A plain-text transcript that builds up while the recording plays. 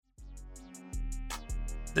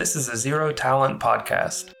This is a Zero Talent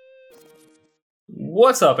podcast.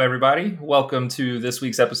 What's up, everybody? Welcome to this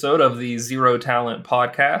week's episode of the Zero Talent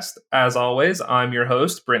podcast. As always, I'm your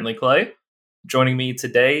host, Brentley Clay. Joining me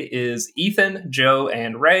today is Ethan, Joe,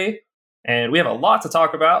 and Ray, and we have a lot to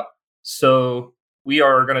talk about, so we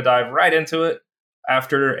are going to dive right into it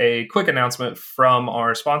after a quick announcement from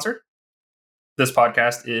our sponsor. This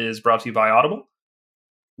podcast is brought to you by Audible.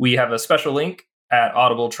 We have a special link at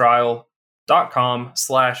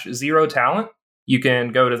audibletrial.com/zerotalent. You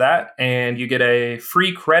can go to that and you get a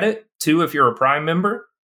free credit too if you're a Prime member.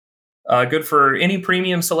 Good for any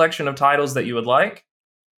premium selection of titles that you would like.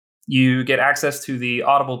 You get access to the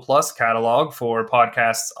Audible Plus catalog for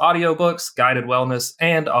podcasts, audiobooks, guided wellness,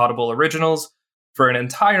 and Audible originals for an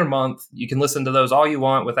entire month. You can listen to those all you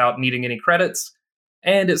want without needing any credits.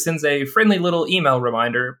 And it sends a friendly little email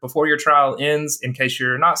reminder before your trial ends. In case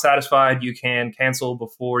you're not satisfied, you can cancel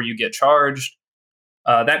before you get charged.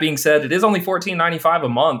 That being said, it is only $14.95 a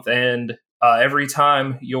month, and every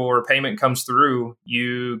time your payment comes through,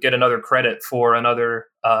 you get another credit for another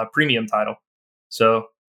premium title. So,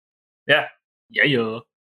 yeah.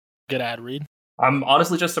 Good ad read. I'm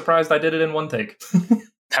honestly just surprised I did it in one take.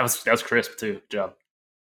 That was crisp too. Good job.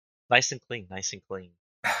 Nice and clean.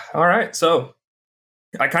 All right, so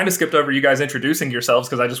I kind of skipped over you guys introducing yourselves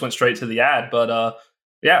because I just went straight to the ad. But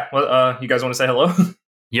you guys want to say hello?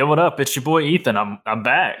 Yo, what up? It's your boy Ethan. I'm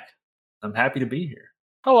back. I'm happy to be here.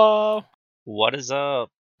 Hello. What is up?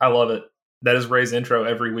 I love it. That is Ray's intro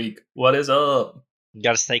every week. What is up? You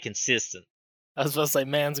gotta stay consistent. I was supposed to say,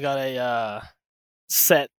 man's got a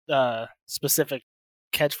set specific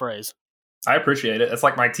catchphrase. I appreciate it. It's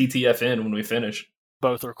like my TTFN when we finish.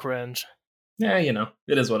 Both are cringe. Yeah,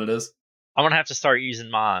 it is what it is. I'm gonna have to start using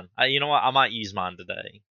mine. You know what? I might use mine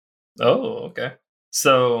today. Oh, okay.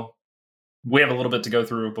 So we have a little bit to go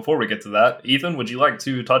through before we get to that. Ethan, would you like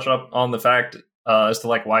to touch up on the fact as to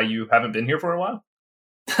why you haven't been here for a while?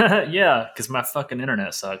 Yeah, because my fucking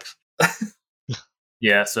internet sucks.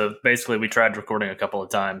 Yeah, so basically we tried recording a couple of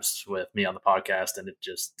times with me on the podcast, and it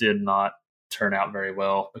just did not turn out very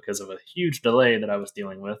well because of a huge delay that I was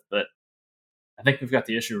dealing with. But I think we've got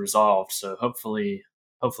the issue resolved, so hopefully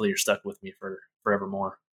you're stuck with me for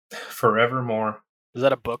forevermore. Forevermore. Is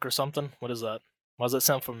that a book or something? What is that? Why does that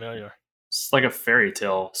sound familiar? It's like a fairy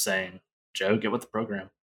tale saying, Joe, get with the program.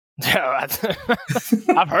 Yeah,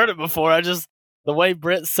 I've heard it before. The way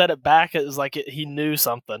Britt said it back, it was like he knew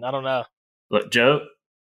something. I don't know. Look, Joe,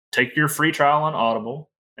 take your free trial on Audible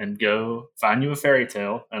and go find you a fairy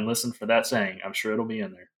tale and listen for that saying. I'm sure it'll be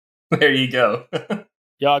in there. There you go.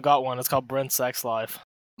 Yeah, I got one. It's called Brent's Sex Life.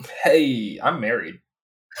 Hey, I'm married.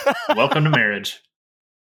 Welcome to marriage.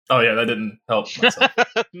 Oh, yeah, that didn't help myself.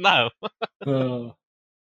 No.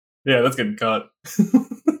 Yeah, that's getting cut.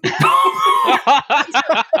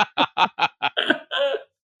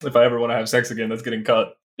 If I ever want to have sex again, that's getting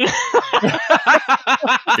cut. Dude,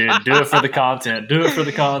 do it for the content. Do it for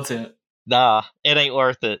the content. Nah, it ain't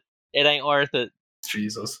worth it.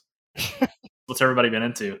 Jesus. What's everybody been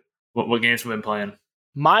into? What games have we been playing?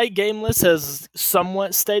 My game list has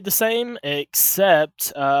somewhat stayed the same,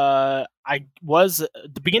 except at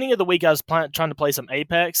the beginning of the week I was trying to play some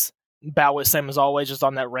Apex, about the same as always, just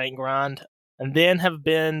on that rank grind, and then have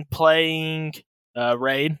been playing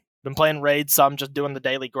Raid. Been playing Raid, so I'm just doing the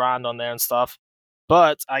daily grind on there and stuff.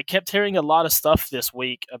 But I kept hearing a lot of stuff this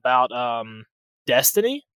week about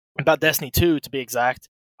Destiny 2 to be exact.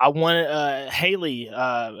 I wanted Haley,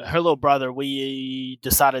 her little brother. We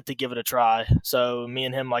decided to give it a try. So me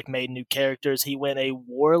and him made new characters. He went a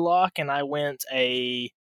warlock, and I went a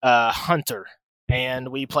hunter. And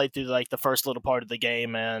we played through the first little part of the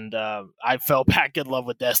game, and I fell back in love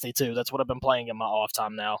with Destiny 2. That's what I've been playing in my off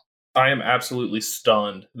time now. I am absolutely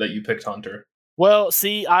stunned that you picked Hunter. Well,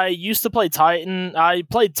 see, I used to play Titan. I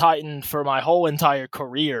played Titan for my whole entire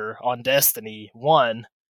career on Destiny 1.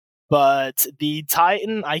 But the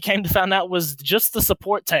Titan, I came to find out, was just the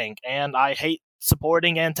support tank, and I hate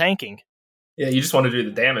supporting and tanking. Yeah, you just want to do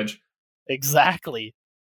the damage. Exactly.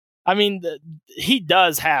 I mean, he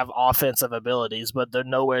does have offensive abilities, but they're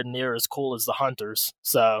nowhere near as cool as the Hunters.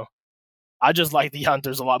 So I just like the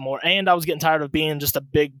Hunters a lot more, and I was getting tired of being just a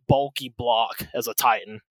big, bulky block as a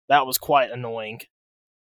Titan. That was quite annoying.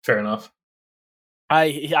 Fair enough.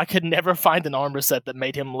 I could never find an armor set that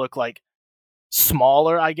made him look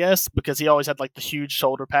smaller, I guess, because he always had the huge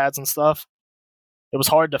shoulder pads and stuff. It was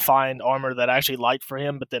hard to find armor that I actually liked for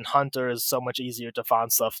him, but then Hunter is so much easier to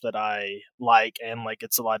find stuff that I like, and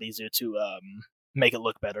it's a lot easier to make it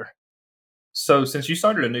look better. So since you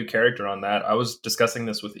started a new character on that, I was discussing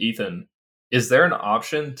this with Ethan. Is there an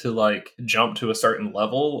option to like jump to a certain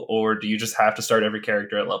level, or do you just have to start every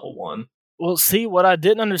character at level 1? Well, see what I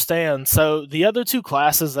didn't understand. So the other two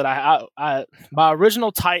classes that I my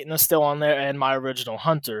original Titan is still on there, and my original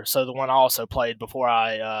Hunter. So the one I also played before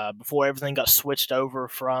before everything got switched over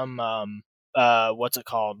from what's it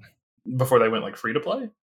called? Before they went like free to play?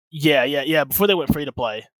 Yeah. Before they went free to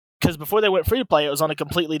play, because before they went free to play, it was on a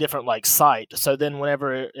completely different like site. So then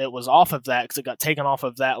whenever it was off of that, because it got taken off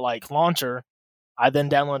of that like launcher, I then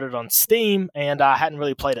downloaded it on Steam, and I hadn't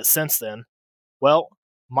really played it since then. Well,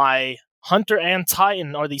 my Hunter and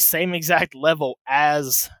Titan are the same exact level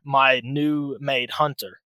as my new made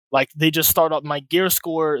Hunter. Like they just start off my gear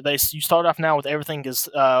score. You start off now with everything is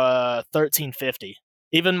 1350.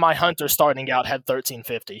 Even my Hunter starting out had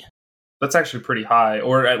 1350. That's actually pretty high,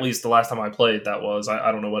 or at least the last time I played that was.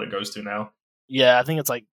 I don't know what it goes to now. Yeah, I think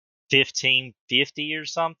it's like 1550 or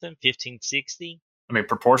something, 1560. I mean,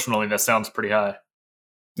 proportionally, that sounds pretty high.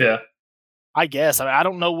 Yeah. I guess. I mean, I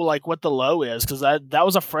don't know like what the low is because that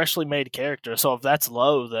was a freshly made character. So if that's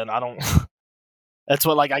low, then I don't. That's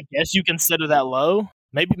what like I guess you consider that low.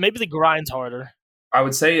 Maybe the grind's harder. I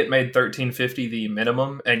would say it made 1350 the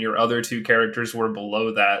minimum, and your other two characters were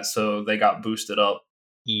below that, so they got boosted up.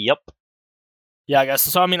 Yep. Yeah, I guess.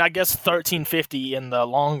 So I mean, I guess 1350 in the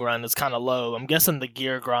long run is kind of low. I'm guessing the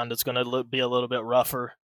gear grind is going to be a little bit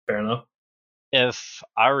rougher. Fair enough. If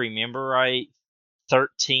I remember right,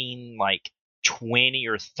 13 like 20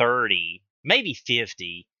 or 30, maybe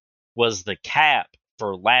 50 was the cap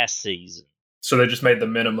for last season. So they just made the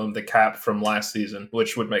minimum the cap from last season,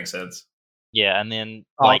 which would make sense. Yeah, and then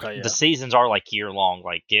Okay, yeah. the seasons are like year long.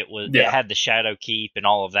 Like it had the Shadow Keep and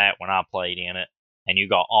all of that when I played in it, and you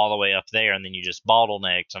got all the way up there, and then you just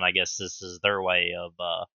bottlenecked. And I guess this is their way of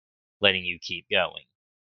letting you keep going.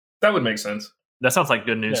 That would make sense. That sounds like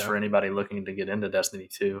good news Yeah. for anybody looking to get into Destiny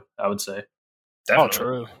 2, I would say. Definitely. Oh,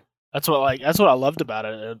 true. That's what I loved about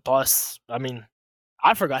it. And plus, I mean,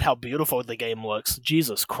 I forgot how beautiful the game looks.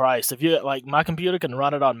 Jesus Christ! If you like, my computer can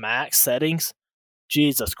run it on max settings.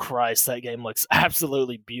 Jesus Christ, that game looks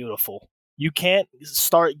absolutely beautiful. You can't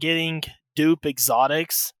start getting dupe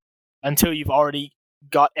exotics until you've already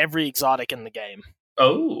got every exotic in the game.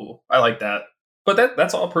 Oh, I like that. But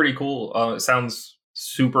that's all pretty cool. It sounds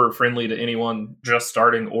super friendly to anyone just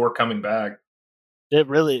starting or coming back. It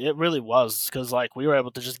really was because like we were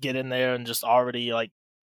able to just get in there and just already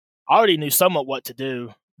knew somewhat what to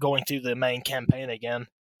do going through the main campaign again.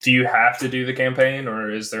 Do you have to do the campaign, or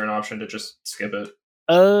is there an option to just skip it?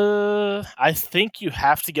 I think you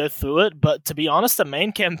have to go through it, but to be honest, the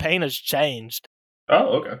main campaign has changed.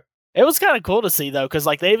 Oh, okay. It was kind of cool to see though, because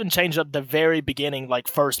like they even changed up the very beginning, like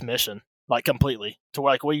first mission, like completely to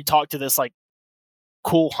where you talk to this like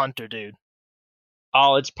cool hunter dude.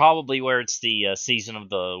 Oh, it's probably where it's the season of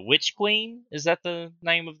the Witch Queen. Is that the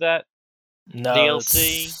name of that? No,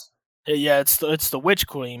 DLC? it's the Witch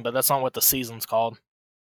Queen, but that's not what the season's called.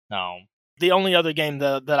 No. The only other game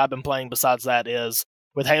that I've been playing besides that is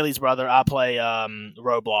with Haley's brother. I play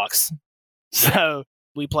Roblox, so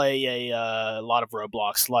we play a lot of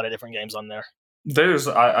Roblox, a lot of different games on there.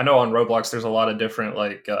 I know on Roblox there's a lot of different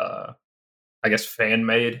like I guess fan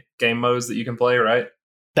made game modes that you can play, right?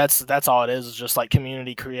 That's all it is. It's just like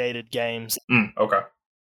community created games. Okay.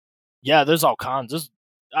 Yeah, there's all kinds.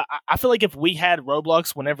 I feel like if we had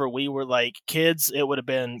Roblox whenever we were like kids, it would have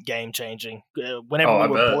been game changing. Whenever we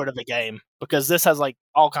were bored of a game, because this has like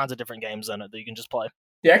all kinds of different games in it that you can just play.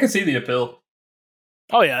 Yeah, I can see the appeal.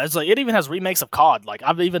 Oh yeah, it's like it even has remakes of COD. Like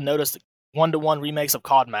I've even noticed 1-to-1 remakes of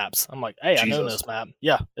COD maps. I'm like, hey, I know this map.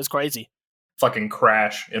 Yeah, it's crazy. Fucking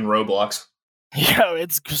Crash in Roblox. Yo,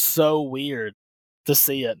 it's so weird to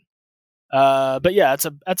see it. But yeah,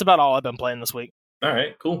 that's about all I've been playing this week. All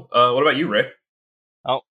right, cool. What about you, Ray?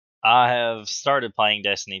 Oh, I have started playing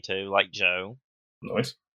Destiny 2, like Joe.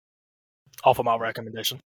 Nice. Off of my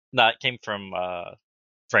recommendation. No, it came from a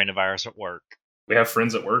friend of ours at work. We have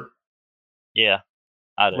friends at work. Yeah,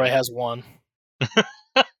 I do. Ray has one.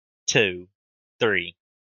 2, 3.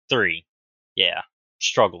 Yeah,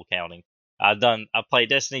 struggle counting. I played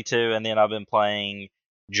Destiny 2, and then I've been playing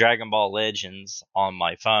Dragon Ball Legends on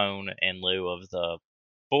my phone in lieu of the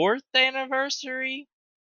 4th anniversary.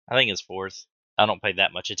 I think it's 4th. I don't pay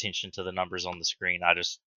that much attention to the numbers on the screen. I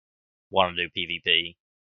just want to do PvP.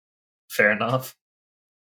 Fair enough.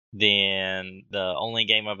 Then the only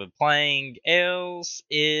game I've been playing else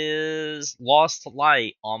is Lost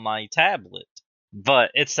Light on my tablet. But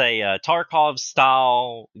it's a Tarkov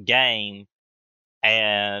style game,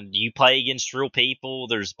 and you play against real people.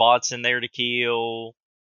 There's bots in there to kill.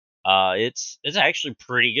 It's actually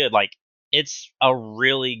pretty good. Like, it's a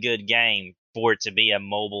really good game for it to be a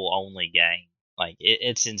mobile only game. Like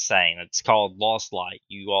it's insane. It's called Lost Light.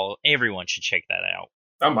 Everyone should check that out.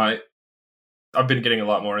 I might. I've been getting a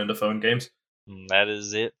lot more into phone games. That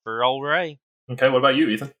is it for old Ray. Okay, what about you,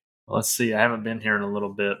 Ethan? Well, let's see. I haven't been here in a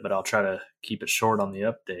little bit, but I'll try to keep it short on the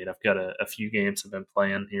update. I've got a few games I've been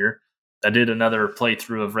playing here. I did another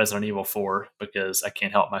playthrough of Resident Evil 4 because I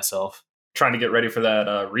can't help myself. Trying to get ready for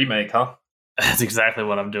that remake, huh? That's exactly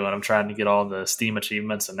what I'm doing. I'm trying to get all the Steam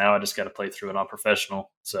achievements, and now I just got to play through it on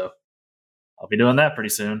professional. So I'll be doing that pretty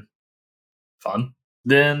soon. Fun.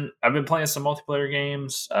 Then I've been playing some multiplayer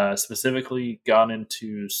games, specifically got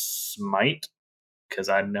into Smite, because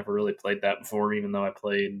I'd never really played that before, even though I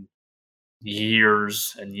played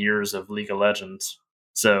years and years of League of Legends.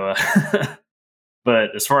 So,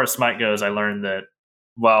 but as far as Smite goes, I learned that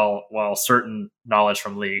while certain knowledge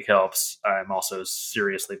from League helps, I'm also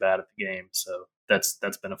seriously bad at the game. So that's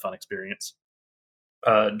been a fun experience.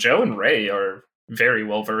 Joe and Ray are very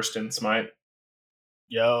well versed in Smite.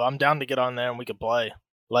 Yo, I'm down to get on there and we can play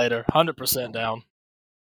later. 100% down.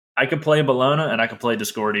 I could play Bologna and I could play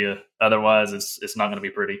Discordia. Otherwise, it's not going to be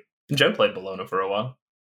pretty. Joe played Bologna for a while.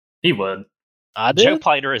 He would. I did. Joe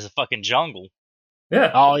played her as a fucking jungle.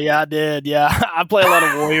 Yeah. Oh yeah, I did. Yeah, I play a lot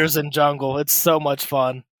of warriors in jungle. It's so much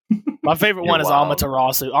fun. My favorite one is wild.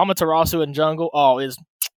 Amaterasu. Amaterasu in jungle. Oh, is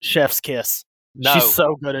chef's kiss. No, She's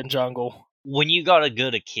so good in jungle. when you got a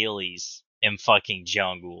good Achilles in fucking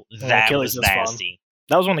jungle, that Achilles was is fun. nasty.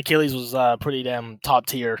 That was when Achilles was pretty damn top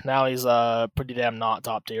tier. Now he's pretty damn not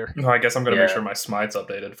top tier. No, I guess I'm going to make Yeah. sure my Smite's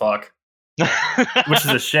updated. Fuck. Which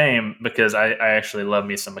is a shame because I actually love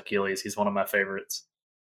me some Achilles. He's one of my favorites.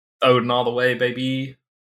 Odin all the way, baby.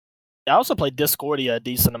 I also played Discordia a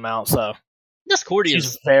decent amount, so Discordia she's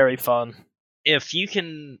is, very fun. if you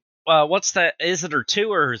can, what's that? Is it her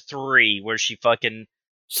 2 or her 3 where she fucking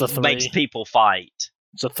It's a 3. makes people fight?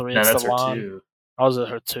 It's a 3. No, It's that's the her line. too. Oh, is it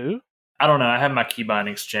her 2? I don't know. I have my key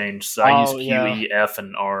bindings changed, so I use Oh, Q, yeah. E, F,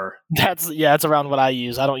 and R. That's around what I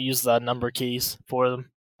use. I don't use the number keys for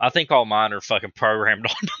them. I think all mine are fucking programmed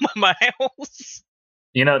onto my mouse.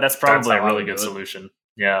 You know, that's probably how a I really would good do it. solution.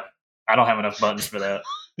 Yeah. I don't have enough buttons for that.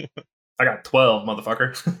 I got 12,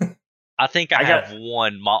 motherfucker. I think I I got- have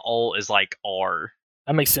one. My ult is like R.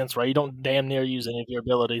 That makes sense, right? You don't damn near use any of your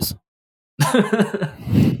abilities.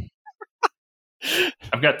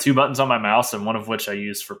 I've got 2 buttons on my mouse, and one of which I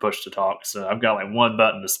use for push to talk. So I've got like 1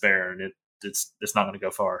 button to spare, and it's not going to go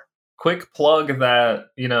far. Quick plug that,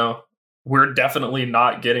 we're definitely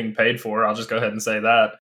not getting paid for. I'll just go ahead and say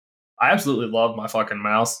that. I absolutely love my fucking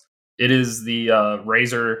mouse. It is the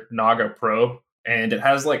Razer Naga Pro, and it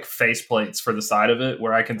has like faceplates for the side of it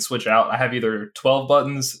where I can switch out. I have either 12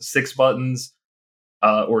 buttons, 6 buttons,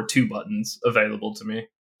 or 2 buttons available to me.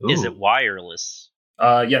 Is Ooh. it wireless?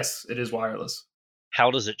 Yes, it is wireless. How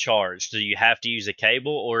does it charge? Do you have to use a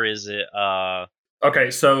cable or is it Okay,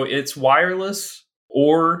 so it's wireless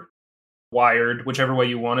or wired, whichever way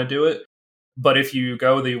you want to do it. But if you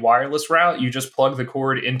go the wireless route, you just plug the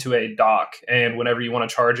cord into a dock, and whenever you want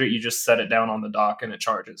to charge it, you just set it down on the dock and it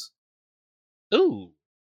charges. Ooh.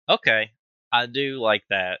 Okay. I do like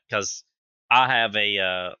that because I have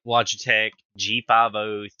a Logitech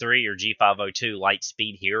G503 or G502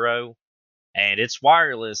 Lightspeed Hero, and it's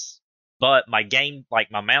wireless, but my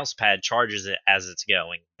mouse pad charges it as it's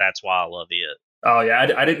going. That's why I love it. Oh yeah,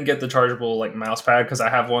 I didn't get the chargeable like mouse pad because I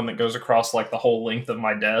have one that goes across like the whole length of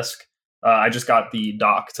my desk. I just got the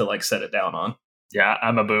dock to like set it down on. Yeah,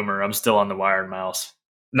 I'm a boomer. I'm still on the wired mouse.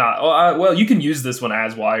 Well, you can use this one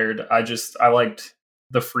as wired. I liked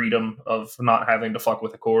the freedom of not having to fuck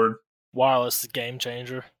with a cord. Wireless is a game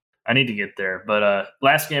changer. I need to get there. But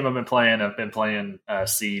last game I've been playing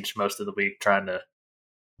Siege most of the week, trying to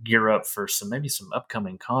gear up for some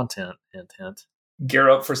upcoming content. Hint, hint.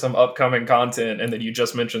 Gear up for some upcoming content, and then you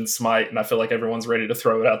just mentioned Smite, and I feel like everyone's ready to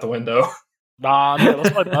throw it out the window. Nah, man,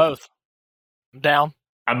 let's play both. I'm down.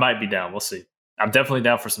 I might be down. We'll see. I'm definitely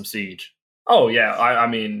down for some Siege. Oh yeah, I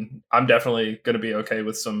mean, I'm definitely going to be okay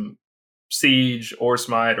with some Siege or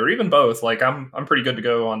Smite or even both. Like I'm pretty good to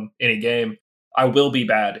go on any game. I will be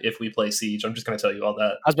bad if we play Siege. I'm just going to tell you all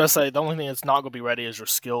that. I was about to say the only thing that's not going to be ready is your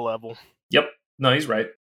skill level. Yep. No, he's right.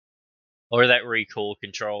 Or that recoil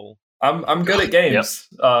control. I'm good at games.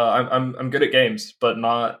 I'm good at games, but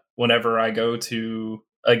not whenever I go to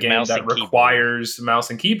a game Mouse that and keyboard. requires mouse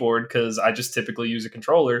and keyboard because I just typically use a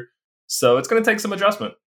controller. So it's going to take some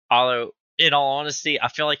adjustment. Although, in all honesty, I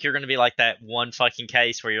feel like you're going to be like that one fucking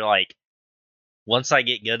case where you're like, once I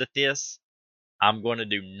get good at this, I'm going to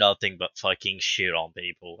do nothing but fucking shit on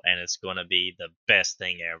people, and it's going to be the best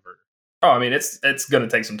thing ever. Oh, I mean, it's going to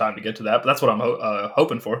take some time to get to that, but that's what I'm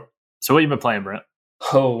hoping for. So what you been playing, Brent?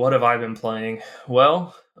 Oh, what have I been playing?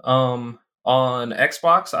 Well, on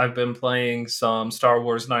Xbox, I've been playing some Star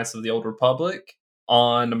Wars Knights of the Old Republic.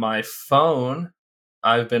 On my phone,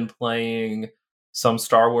 I've been playing some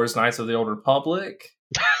Star Wars Knights of the Old Republic.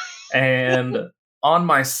 And on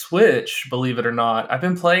my Switch, believe it or not, I've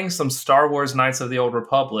been playing some Star Wars Knights of the Old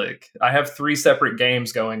Republic. I have 3 separate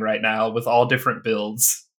games going right now with all different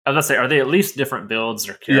builds. I was gonna say, are they at least different builds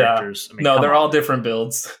or characters? Yeah. I mean, No, come they're on. all different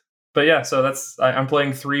builds. But yeah, so I'm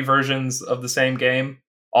playing 3 versions of the same game.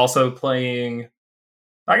 Also playing,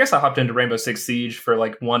 I guess I hopped into Rainbow Six Siege for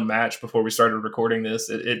like one match before we started recording this.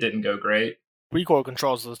 It didn't go great. Recoil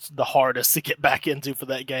controls is the hardest to get back into for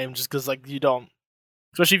that game, just because like you don't,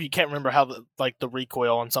 especially if you can't remember how the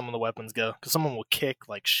recoil on some of the weapons go, because someone will kick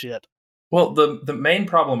like shit. Well, the main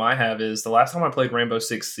problem I have is the last time I played Rainbow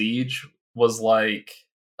Six Siege was like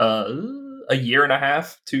a year and a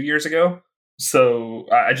half, 2 years ago. So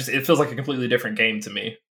it feels like a completely different game to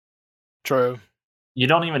me. True. You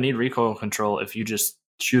don't even need recoil control if you just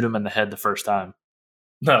shoot them in the head the first time.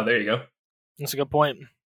 No, there you go. That's a good point.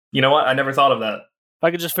 You know what? I never thought of that. If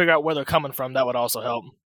I could just figure out where they're coming from, that would also help.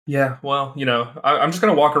 Yeah, well, I'm just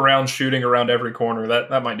gonna walk around shooting around every corner.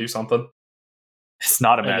 That might do something. It's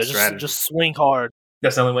not a bad Yeah, strategy. just swing hard.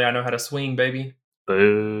 That's the only way I know how to swing, baby.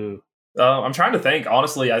 Boo. I'm trying to think.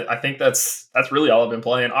 Honestly, I think that's really all I've been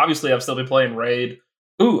playing. Obviously, I've still been playing Raid.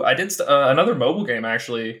 Ooh, I did another mobile game,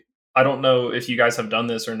 actually. I don't know if you guys have done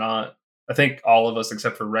this or not. I think all of us,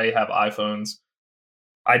 except for Ray, have iPhones.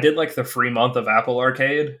 I did like the free month of Apple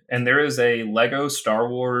Arcade, and there is a Lego Star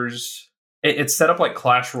Wars. It's set up like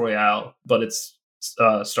Clash Royale, but it's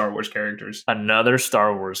Star Wars characters. Another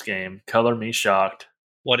Star Wars game. Color me shocked.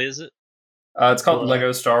 What is it? It's called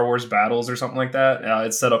Lego Star Wars Battles or something like that.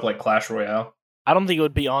 It's set up like Clash Royale. I don't think it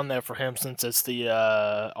would be on there for him since it's the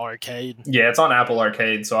arcade. Yeah, it's on Apple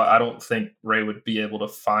Arcade, so I don't think Ray would be able to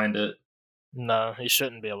find it. No, he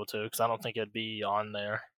shouldn't be able to, because I don't think it'd be on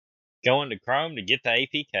there. Go into Chrome to get the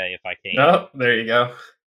APK if I can. Oh, there you go.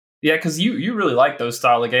 Yeah, because you really like those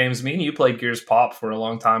style of games. Me and you played Gears Pop for a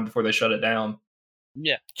long time before they shut it down.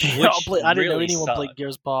 Yeah. I didn't know really anyone played sucked.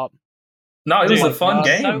 Gears Pop. No, it was a fun God.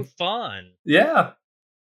 game. So fun. Yeah.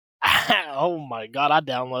 Oh my god, I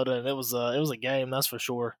downloaded it. It was a game, that's for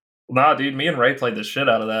sure. Nah, dude, me and Ray played the shit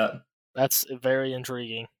out of that. That's very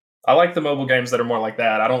intriguing. I like the mobile games that are more like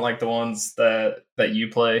that. I don't like the ones that you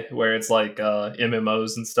play where it's like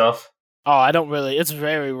MMOs and stuff. Oh, I don't really. It's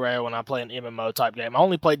very rare when I play an MMO type game. I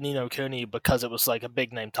only played Ni no Kuni because it was like a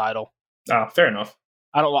big name title. Ah, fair enough.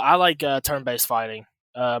 I like turn-based fighting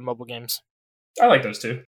mobile games. I like those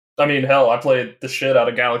too. I mean, hell, I played the shit out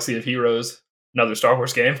of Galaxy of Heroes, another Star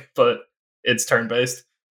Wars game, but it's turn-based.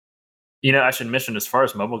 You know, I should mention, as far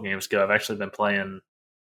as mobile games go, I've actually been playing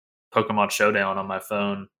Pokemon Showdown on my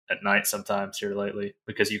phone at night sometimes here lately,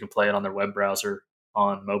 because you can play it on their web browser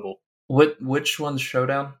on mobile. Which one's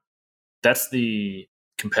Showdown? That's the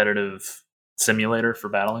competitive simulator for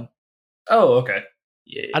battling. Oh, okay.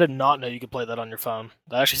 Yeah, I did not know you could play that on your phone.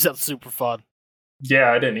 That actually sounds super fun.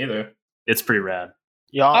 Yeah, I didn't either. it's pretty rad.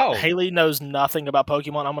 Y'all, Oh. Haley knows nothing about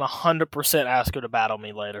Pokemon. I'm gonna 100% ask her to battle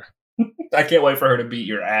me later. I can't wait for her to beat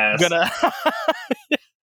your ass. I'm gonna.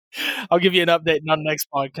 I'll give you an update on the next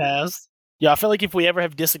podcast. Yeah, I feel like if we ever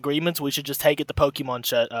have disagreements, we should just take it to Pokemon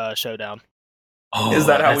Showdown. Is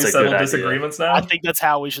that how we that's a settle good idea. disagreements now? I think that's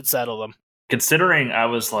how we should settle them. Considering I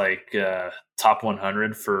was like top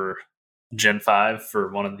 100 for Gen 5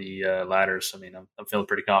 for one of the ladders, I mean, I'm feeling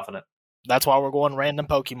pretty confident. That's why we're going random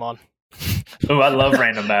Pokemon. Oh, I love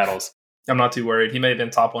random battles. I'm not too worried. He may have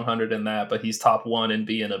been top 100 in that, but he's top 1 in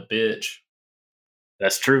being a bitch.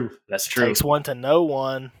 That's true. That's true. Takes one to know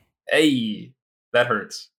one. Hey, that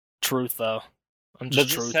hurts. Truth, though. I'm just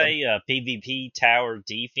Does it truthing. say PvP tower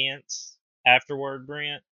defense afterward,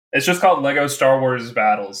 Brent? It's just called Lego Star Wars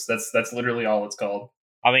Battles. That's literally all it's called.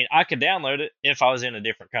 I mean, I could download it if I was in a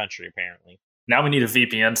different country, apparently. Now we need a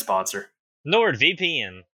VPN sponsor.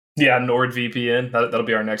 NordVPN. Yeah, NordVPN. That'll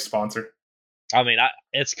be our next sponsor. I mean,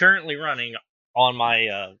 it's currently running on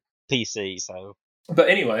my PC, so. But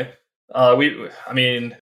anyway,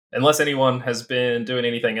 unless anyone has been doing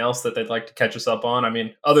anything else that they'd like to catch us up on, I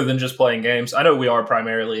mean, other than just playing games, I know we are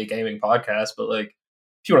primarily a gaming podcast, but like,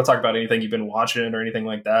 if you want to talk about anything you've been watching or anything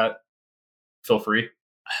like that, feel free.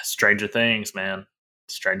 Stranger Things, man.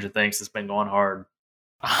 Stranger Things has been going hard.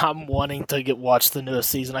 I'm wanting to watch the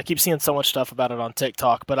newest season. I keep seeing so much stuff about it on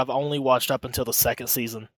TikTok, but I've only watched up until the second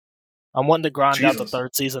season. I'm wanting to grind out the Jesus.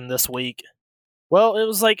 third season this week. Well, it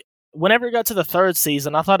was like, whenever it got to the third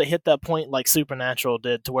season, I thought it hit that point like Supernatural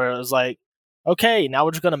did, to where it was like, okay, now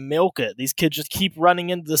we're just going to milk it. These kids just keep running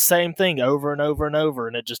into the same thing over and over and over,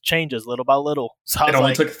 and it just changes little by little. So it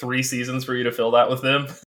only took 3 seasons for you to fill that with them.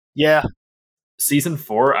 Yeah. Season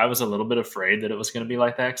 4, I was a little bit afraid that it was going to be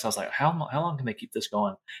like that because I was like, how long can they keep this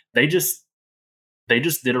going? They just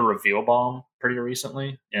did a reveal bomb pretty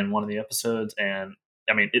recently in one of the episodes, and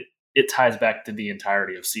I mean it ties back to the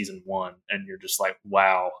entirety of season 1, and you're just like,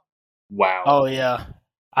 wow. Oh yeah,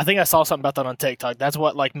 I think I saw something about that on TikTok. That's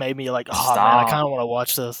what like made me like, oh man, I kind of want to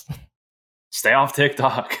watch this. Stay off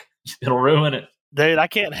TikTok. It'll ruin it. Dude, I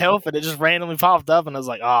can't help it. It just randomly popped up, and I was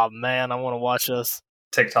like, oh man, I want to watch this.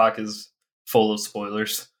 TikTok is full of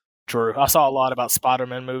spoilers. True. I saw a lot about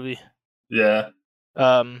Spider-Man movie. Yeah.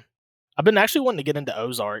 I've been actually wanting to get into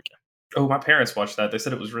Ozark. Oh, my parents watched that. They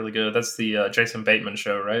said it was really good. That's the Jason Bateman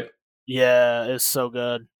show, right? Yeah, it's so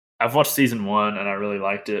good. I've watched season 1 and I really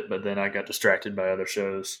liked it, but then I got distracted by other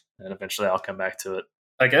shows, and eventually I'll come back to it.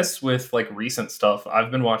 I guess with like recent stuff,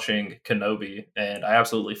 I've been watching Kenobi, and I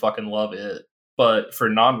absolutely fucking love it. But for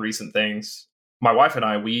non-recent things, my wife and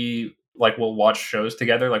I, we like will watch shows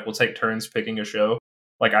together. Like we'll take turns picking a show.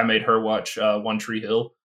 Like I made her watch One Tree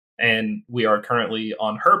Hill, and we are currently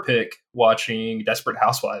on her pick watching Desperate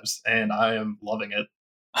Housewives, and I am loving it.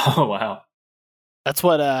 Oh wow, that's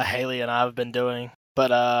what Haley and I have been doing.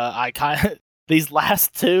 But I kind of these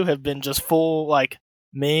last 2 have been just full like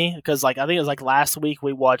me because like I think it was like last week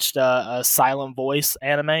we watched a Silent Voice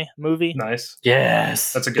anime movie. Nice,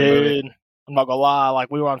 yes, that's a good movie. I'm not gonna lie,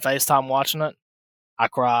 like we were on FaceTime watching it. I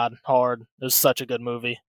cried hard. It was such a good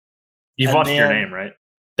movie. You've watched Your Name, right?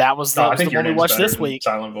 That was the one we watched this week.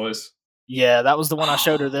 Silent Voice. Yeah, that was the one I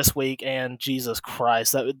showed her this week, and Jesus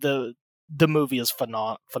Christ, the movie is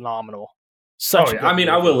phenomenal. Such I mean, movie.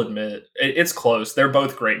 I will admit, it's close. They're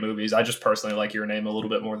both great movies. I just personally like Your Name a little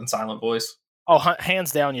bit more than Silent Voice. Oh,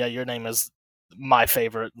 hands down, yeah, Your Name is my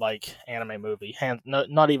favorite like anime movie.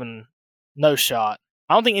 Not even no shot.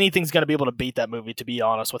 I don't think anything's going to be able to beat that movie, to be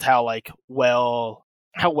honest, with how well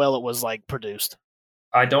it was like produced.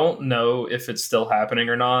 I don't know if it's still happening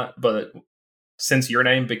or not, but since Your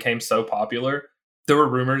Name became so popular, there were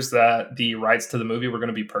rumors that the rights to the movie were going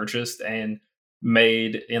to be purchased and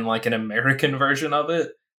made in like an American version of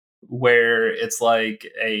it, where it's like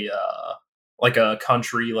a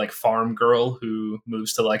country like farm girl who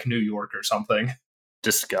moves to like New York or something.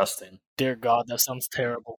 Disgusting. Dear God, that sounds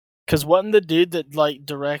terrible. Because wasn't the dude that like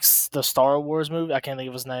directs the Star Wars movie? I can't think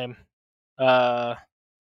of his name.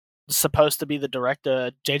 Supposed to be the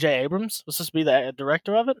director. J.J. Abrams was supposed to be the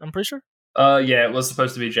director of it. I'm pretty sure. Yeah, it was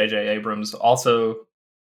supposed to be J.J. Abrams. Also,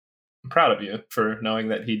 I'm proud of you for knowing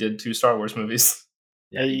that he did 2 Star Wars movies.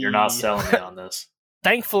 Yeah, you're not selling me on this.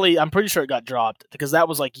 Thankfully, I'm pretty sure it got dropped because that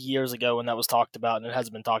was like years ago when that was talked about, and it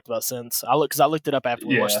hasn't been talked about since. I looked it up after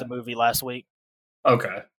we watched the movie last week.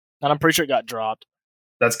 Okay. And I'm pretty sure it got dropped.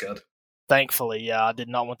 That's good. Thankfully, yeah, I did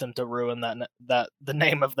not want them to ruin that the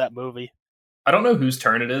name of that movie. I don't know whose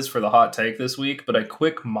turn it is for the hot take this week, but a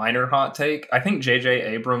quick minor hot take. I think J.J.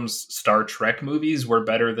 Abrams' Star Trek movies were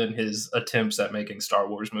better than his attempts at making Star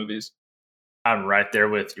Wars movies. I'm right there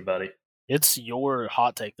with you, buddy. It's your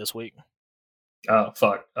hot take this week. Oh,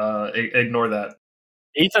 fuck. Ignore that.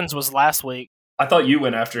 Ethan's was last week. I thought you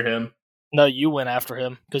went after him. No, you went after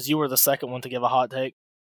him because you were the second one to give a hot take.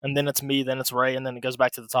 And then it's me, then it's Ray, and then it goes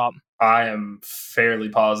back to the top. I am fairly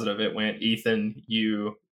positive it went Ethan,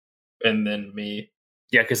 you, and then me.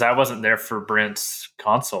 Yeah, because I wasn't there for Brent's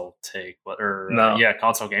console take.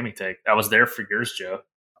 Console gaming take. I was there for yours, Joe.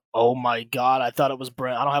 Oh my God, I thought it was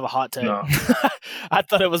Brent. I don't have a hot take. No. I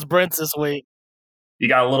thought it was Brent's this week. You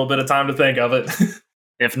got a little bit of time to think of it.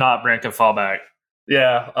 If not, Brent can fall back.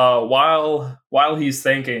 Yeah, while he's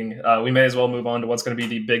thinking, we may as well move on to what's going to be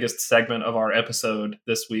the biggest segment of our episode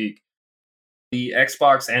this week. The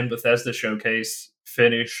Xbox and Bethesda showcase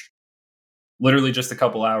finished literally just a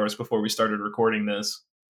couple hours before we started recording this.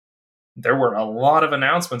 There were a lot of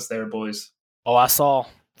announcements there, boys. Oh, I saw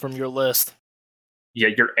from your list. Yeah,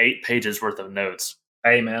 your 8 pages worth of notes.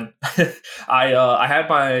 Hey, man. I had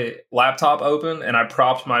my laptop open and I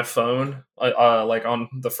propped my phone like on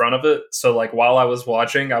the front of it. So like while I was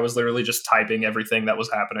watching, I was literally just typing everything that was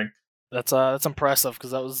happening. That's impressive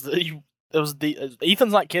because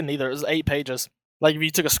Ethan's not kidding either. It was 8 pages. Like if you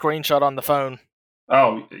took a screenshot on the phone.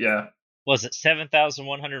 Oh yeah. Was it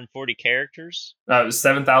 7,140 characters? It was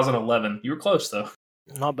 7,011. You were close though.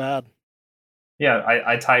 Not bad. Yeah,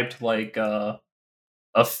 I typed like a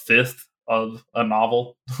fifth of a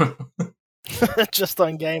novel. Just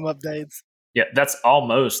on game updates. Yeah, that's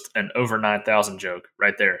almost an over 9,000 joke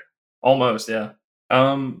right there. Almost, yeah.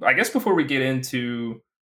 I guess before we get into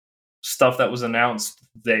stuff that was announced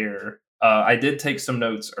there, I did take some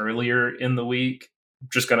notes earlier in the week.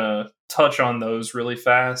 Just going to touch on those really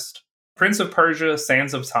fast. Prince of Persia,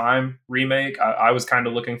 Sands of Time remake. I was kind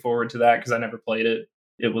of looking forward to that because I never played it.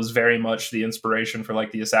 It was very much the inspiration for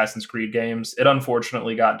like the Assassin's Creed games. It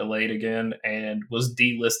unfortunately got delayed again and was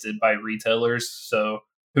delisted by retailers. So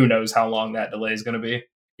who knows how long that delay is going to be.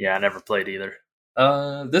 Yeah, I never played either.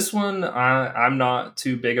 This one I'm not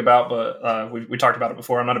too big about, but we talked about it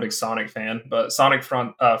before. I'm not a big Sonic fan, but Sonic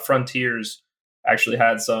Frontiers actually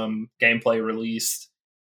had some gameplay released,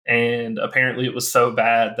 and apparently it was so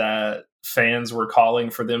bad that fans were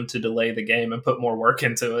calling for them to delay the game and put more work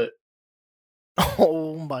into it.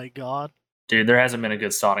 Oh my god. Dude, there hasn't been a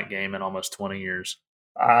good Sonic game in almost 20 years.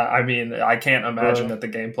 I mean, I can't imagine that the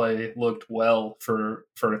gameplay looked well for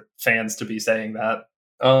fans to be saying that.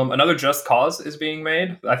 Another Just Cause is being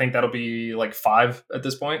made. I think that'll be like 5 at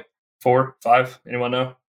this point. 4, 5. Anyone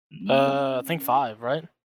know? I think 5, right?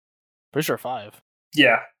 Pretty sure 5.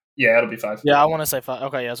 Yeah, it'll be 5. Yeah, I want to say 5.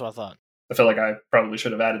 Okay, yeah, that's what I thought. I feel like I probably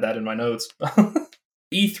should have added that in my notes.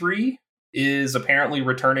 E3 is apparently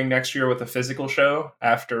returning next year with a physical show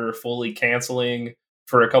after fully canceling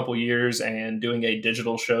for a couple years and doing a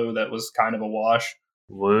digital show that was kind of a wash.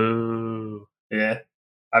 Whoa. Yeah.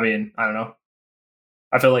 I mean, I don't know.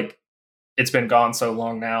 I feel like it's been gone so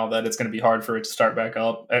long now that it's going to be hard for it to start back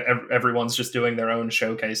up. Everyone's just doing their own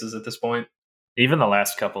showcases at this point. Even the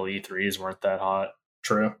last couple E3s weren't that hot.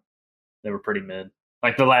 True. They were pretty mid.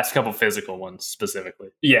 Like the last couple physical ones specifically.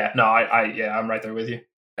 Yeah, no, I'm right there with you.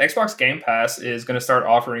 Xbox Game Pass is going to start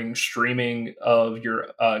offering streaming of your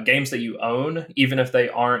games that you own, even if they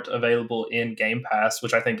aren't available in Game Pass,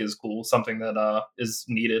 which I think is cool, something that is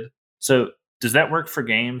needed. So does that work for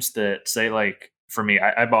games that say, like, for me,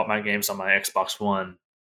 I bought my games on my Xbox One,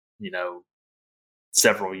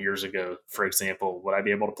 several years ago, for example. Would I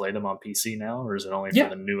be able to play them on PC now, or is it only for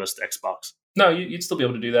the newest Xbox? No, you'd still be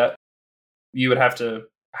able to do that. You would have to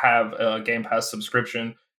have a Game Pass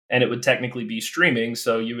subscription, and it would technically be streaming,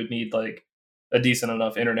 so you would need like a decent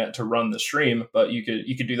enough internet to run the stream, but you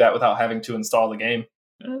could do that without having to install the game.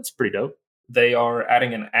 That's pretty dope. They are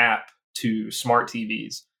adding an app to smart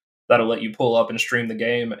TVs that'll let you pull up and stream the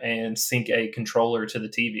game and sync a controller to the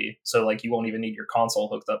TV. So like you won't even need your console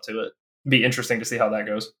hooked up to it. Be interesting to see how that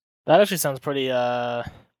goes. That actually sounds pretty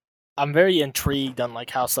I'm very intrigued on like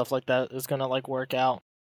how stuff like that is gonna like work out.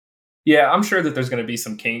 Yeah, I'm sure that there's going to be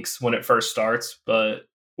some kinks when it first starts, but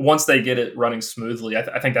once they get it running smoothly,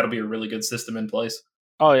 I think that'll be a really good system in place.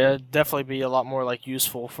 Oh yeah, definitely be a lot more like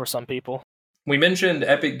useful for some people. We mentioned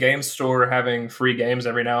Epic Games Store having free games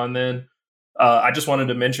every now and then. I just wanted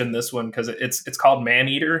to mention this one because it's called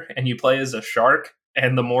Maneater, and you play as a shark,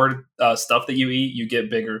 and the more stuff that you eat, you get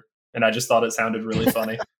bigger. And I just thought it sounded really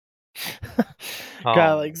funny. Kind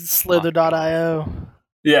of like Slither.io.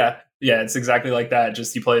 Yeah, it's exactly like that.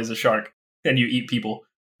 Just you play as a shark, and you eat people.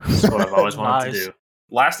 That's what I've always wanted to do.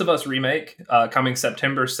 Last of Us Remake coming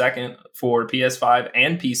September 2nd for PS5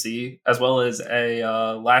 and PC, as well as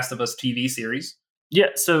a Last of Us TV series. Yeah,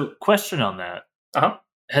 so question on that. Uh-huh.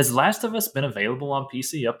 Has Last of Us been available on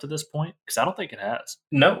PC up to this point? Because I don't think it has.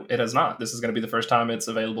 No, it has not. This is going to be the first time it's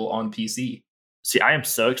available on PC. See, I am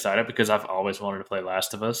so excited because I've always wanted to play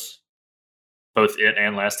Last of Us. Both it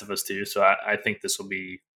and Last of Us 2. So I think this will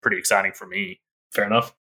be pretty exciting for me. Fair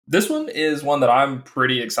enough. This one is one that I'm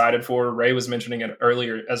pretty excited for. Ray was mentioning it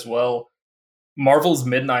earlier as well. Marvel's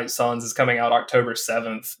Midnight Suns is coming out October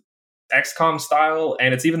 7th. XCOM style,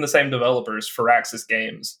 and it's even the same developers, Firaxis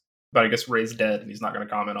Games. But I guess Ray's dead, and he's not going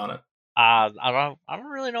to comment on it. I don't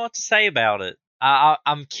really know what to say about it.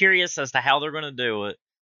 I'm curious as to how they're going to do it,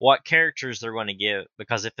 what characters they're going to give,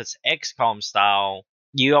 because if it's XCOM style,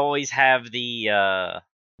 you always have the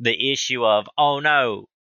issue of, oh no,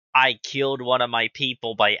 I killed one of my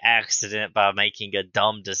people by accident by making a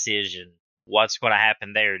dumb decision. What's going to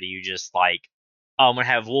happen there? Do you just like, oh, I'm going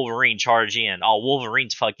to have Wolverine charge in. Oh,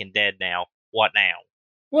 Wolverine's fucking dead now. What now?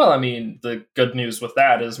 Well, I mean, the good news with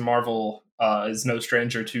that is Marvel is no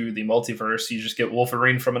stranger to the multiverse. You just get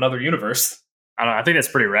Wolverine from another universe. I think that's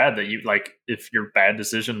pretty rad that you, like, if your bad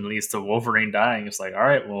decision leads to Wolverine dying, it's like, all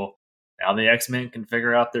right, well, now the X-Men can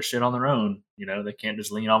figure out their shit on their own. They can't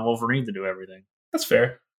just lean on Wolverine to do everything. That's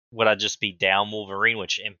fair. Would I just be down Wolverine,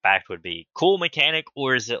 which in fact would be cool mechanic,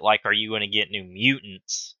 or is it like, are you going to get new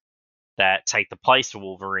mutants that take the place of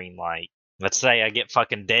Wolverine? Like, let's say I get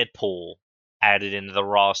fucking Deadpool added into the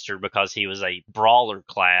roster because he was a brawler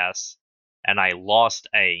class, and I lost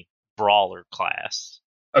a brawler class.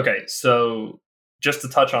 Okay, so just to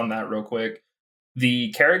touch on that real quick,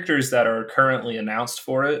 the characters that are currently announced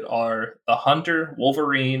for it are the Hunter,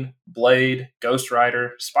 Wolverine, Blade, Ghost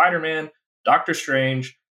Rider, Spider-Man, Doctor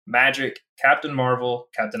Strange, Magic, Captain Marvel,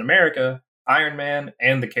 Captain America, Iron Man,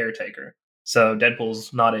 and the Caretaker. So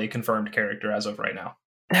Deadpool's not a confirmed character as of right now.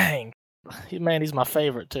 Dang. Man, he's my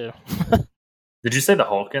favorite, too. Did you say the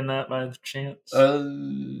Hulk in that by chance?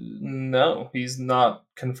 No, he's not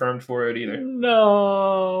confirmed for it either.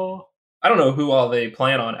 No. I don't know who all they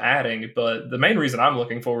plan on adding, but the main reason I'm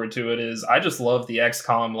looking forward to it is I just love the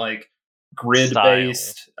XCOM like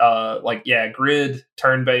grid-based, grid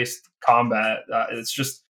turn-based combat.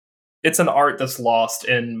 It's an art that's lost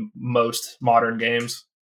in most modern games.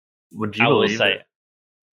 Would you I will believe say. it?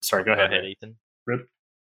 Sorry, go Go ahead, ahead, Ray. Ethan.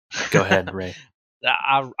 Go ahead, Ray.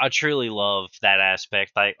 I truly love that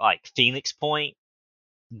aspect. Like Phoenix Point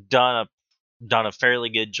done a fairly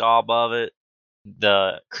good job of it.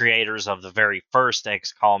 The creators of the very first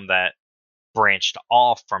XCOM that branched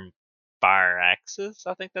off from Fire Axis,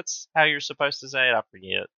 I think that's how you're supposed to say it. I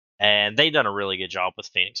forget. And they done a really good job with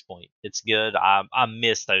Phoenix Point. It's good. I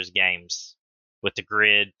miss those games with the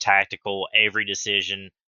grid, tactical, every decision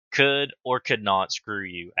could or could not screw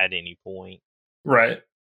you at any point. Right.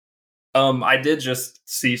 I did just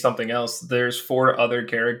see something else. There's 4 other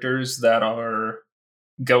characters that are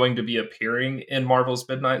going to be appearing in Marvel's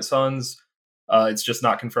Midnight Suns. It's just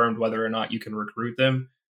not confirmed whether or not you can recruit them.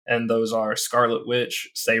 And those are Scarlet Witch,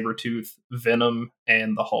 Sabretooth, Venom,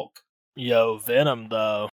 and the Hulk. Yo, Venom,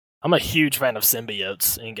 though. I'm a huge fan of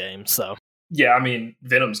symbiotes in games, so. Yeah, I mean,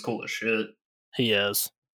 Venom's cool as shit. He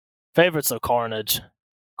is. Favorites of Carnage.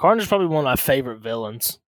 Carnage is probably one of my favorite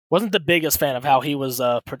villains. Wasn't the biggest fan of how he was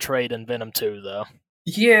portrayed in Venom 2, though.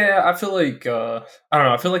 Yeah, I feel like, I don't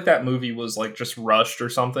know, I feel like that movie was like just rushed or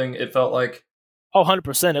something. It felt like. Oh,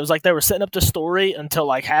 100%. It was like they were setting up the story until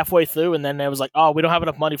like halfway through, and then it was like, oh, we don't have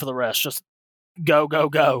enough money for the rest. Just go, go,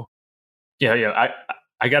 go. Yeah.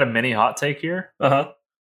 I got a mini hot take here. Uh-huh.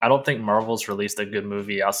 I don't think Marvel's released a good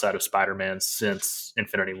movie outside of Spider-Man since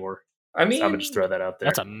Infinity War. I mean, So I would just throw that out there.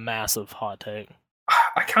 That's a massive hot take.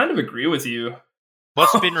 I kind of agree with you.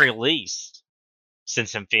 What's been released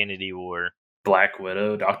since Infinity War? Black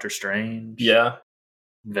Widow, Doctor Strange. Yeah.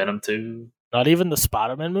 Venom 2. Not even the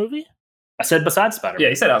Spider-Man movie? I said besides Spider-Man. Yeah,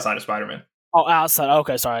 he said outside of Spider-Man. Oh, outside.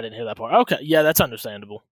 Okay, sorry, I didn't hear that part. Okay, yeah, that's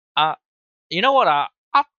understandable. You know what?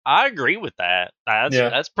 I agree with that.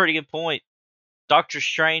 That's a pretty good point. Doctor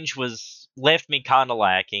Strange left me kind of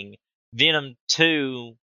lacking. Venom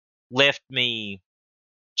 2 left me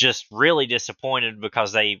just really disappointed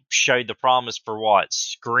because they showed the promise for what?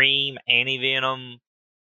 Scream, Anti-Venom,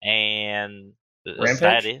 and Rampage? Is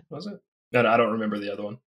that it? Was it? No, I don't remember the other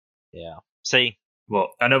one. Yeah. See? Well,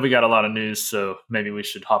 I know we got a lot of news, so maybe we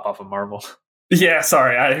should hop off of Marvel. Yeah,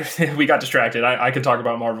 sorry. We got distracted. I could talk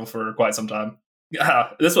about Marvel for quite some time.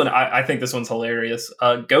 This one, I think this one's hilarious.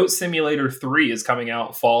 Goat Simulator 3 is coming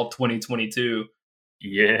out fall 2022.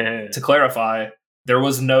 Yeah. To clarify, there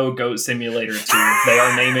was no Goat Simulator 2. They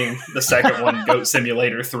are naming the second one Goat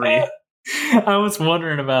Simulator 3. I was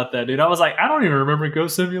wondering about that, dude. I was like, I don't even remember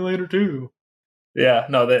Goat Simulator 2. Yeah,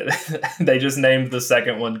 no, they just named the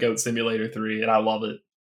second one Goat Simulator 3, and I love it.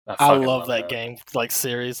 I love that game, like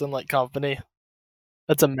series and like company.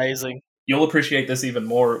 That's amazing. You'll appreciate this even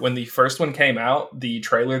more. When the first one came out, the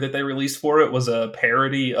trailer that they released for it was a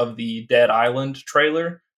parody of the Dead Island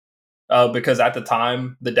trailer. Because at the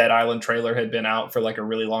time, the Dead Island trailer had been out for like a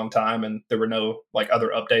really long time, and there were no like other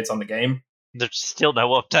updates on the game. There's still no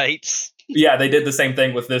updates. Yeah, they did the same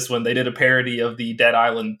thing with this one. They did a parody of the Dead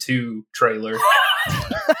Island 2 trailer.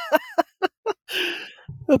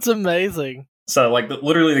 That's amazing. So, like,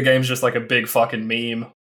 literally the game's just like a big fucking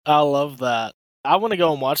meme. I love that. I want to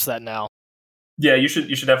go and watch that now. Yeah, you should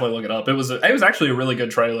definitely look it up. It was actually a really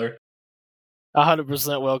good trailer.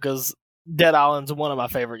 100% will, because Dead Island's one of my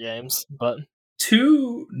favorite games. But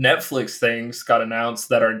 2 Netflix things got announced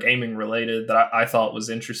that are gaming related that I thought was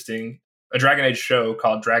interesting. A Dragon Age show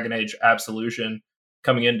called Dragon Age Absolution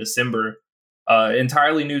coming in December.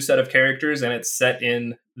 Entirely new set of characters, and it's set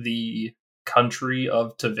in the country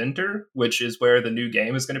of Tevinter, which is where the new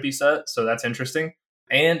game is going to be set. So that's interesting.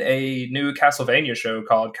 And a new Castlevania show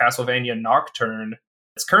called Castlevania Nocturne.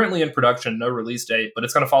 It's currently in production, no release date, but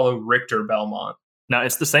it's going to follow Richter Belmont. Now,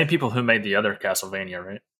 it's the same people who made the other Castlevania,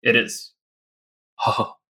 right? It is.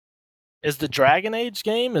 Oh. Is the Dragon Age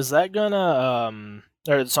game, is that gonna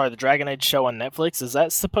the Dragon Age show on Netflix, is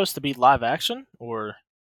that supposed to be live action, or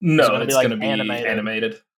no, it's going to be animated?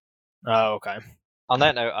 animated. Oh, okay. On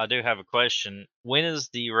that note, I do have a question. When is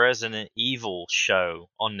the Resident Evil show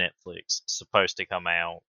on Netflix supposed to come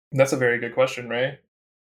out? That's a very good question, Ray.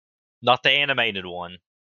 Not the animated one.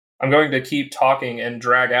 I'm going to keep talking and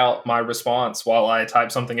drag out my response while I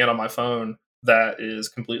type something in on my phone that is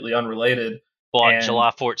completely unrelated. What, And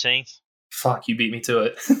July 14th? Fuck, you beat me to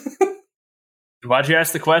it. Why'd you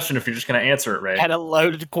ask the question if you're just going to answer it, Ray? Had a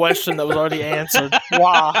loaded question that was already answered.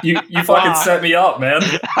 Wow. You fucking set me up, man.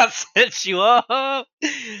 I set you up.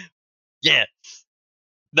 Yeah.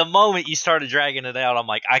 The moment you started dragging it out, I'm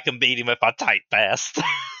like, I can beat him if I type fast.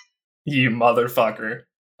 You motherfucker.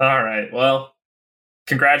 All right, well,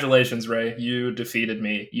 congratulations, Ray. You defeated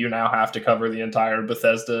me. You now have to cover the entire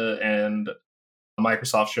Bethesda and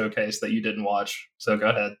Microsoft showcase that you didn't watch. So go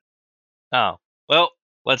ahead. Oh. Well,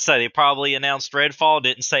 let's say they probably announced Redfall,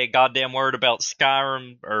 didn't say a goddamn word about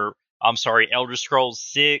Skyrim, or, I'm sorry, Elder Scrolls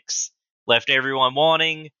 6, left everyone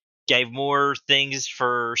wanting, gave more things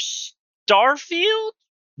for Starfield?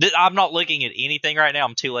 I'm not looking at anything right now.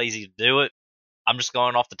 I'm too lazy to do it. I'm just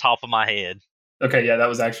going off the top of my head. Okay, yeah, that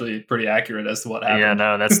was actually pretty accurate as to what happened. Yeah,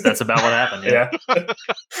 no, that's about what happened. Yeah.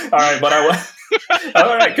 All right, but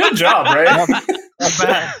all right, good job, Ray. Not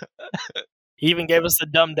bad. He even gave us the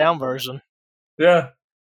dumbed down version. Yeah.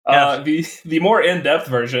 The more in-depth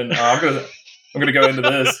version, I'm gonna go into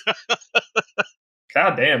this.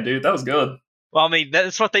 God damn, dude, that was good. Well, I mean,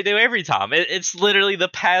 that's what they do every time. It's literally the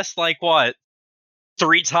past,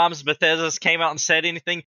 3 times Bethesda's came out and said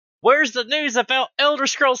anything. Where's the news about Elder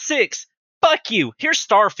Scrolls 6? Fuck you. Here's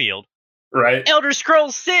Starfield. Right. Elder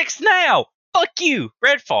Scrolls 6 now. Fuck you.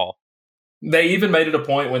 Redfall. They even made it a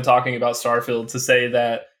point when talking about Starfield to say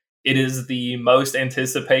that it is the most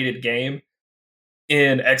anticipated game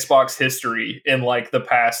in Xbox history in the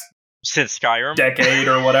past since Skyrim decade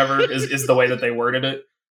or whatever is the way that they worded it.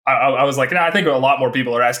 I was like, I think a lot more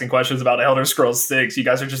people are asking questions about Elder Scrolls 6. You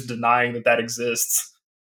guys are just denying that exists.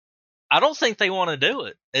 I don't think they want to do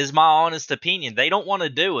it, is my honest opinion. They don't want to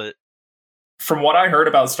do it. From what I heard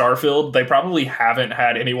about Starfield, they probably haven't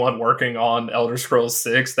had anyone working on Elder Scrolls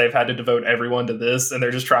 6. They've had to devote everyone to this, and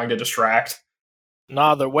they're just trying to distract.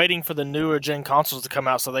 Nah, they're waiting for the newer gen consoles to come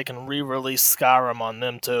out so they can re-release Skyrim on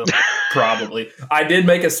them too. Probably. I did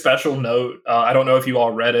make a special note. I don't know if you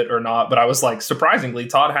all read it or not, but I was like, surprisingly,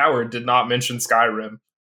 Todd Howard did not mention Skyrim.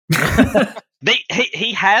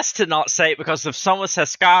 He has to not say it, because if someone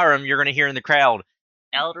says Skyrim, you're going to hear in the crowd,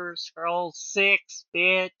 Elder Scrolls 6,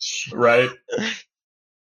 bitch. Right.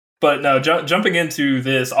 But no, jumping into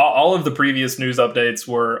this, all of the previous news updates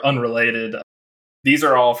were unrelated. These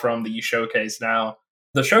are all from the showcase now.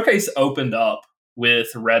 The showcase opened up with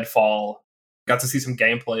Redfall. Got to see some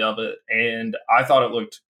gameplay of it, and I thought it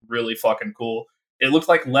looked really fucking cool. It looked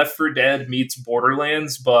like Left 4 Dead meets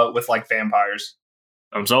Borderlands, but with vampires.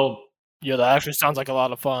 I'm sold. Yeah, that actually sounds like a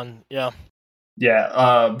lot of fun. Yeah.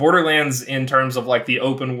 Yeah, Borderlands in terms of the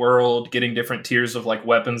open world, getting different tiers of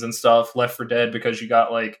weapons and stuff. Left 4 Dead because you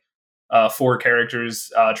got 4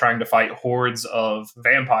 characters trying to fight hordes of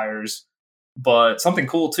vampires. But something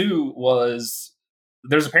cool too was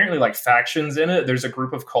there's apparently factions in it. There's a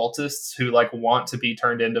group of cultists who want to be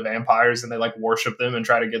turned into vampires, and they worship them and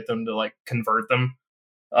try to get them to convert them.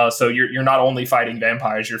 So you're not only fighting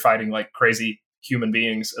vampires, you're fighting crazy human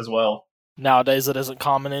beings as well. Nowadays it isn't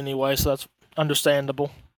common anyway, so that's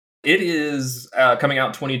understandable. It is coming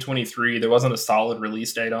out 2023. There wasn't a solid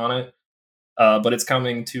release date on it, but it's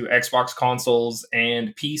coming to Xbox consoles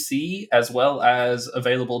and PC, as well as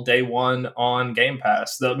available day one on Game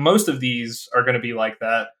Pass. Most of these are going to be like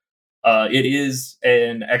that. It is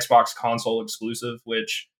an Xbox console exclusive,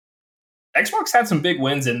 which Xbox had some big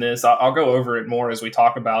wins in this. I'll go over it more as we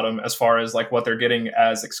talk about them, as far as what they're getting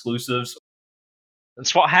as exclusives.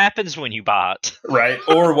 That's what happens when you buy it. Right.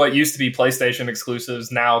 Or what used to be PlayStation exclusives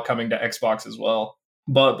now coming to Xbox as well.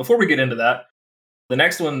 But before we get into that, the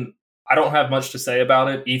next one, I don't have much to say about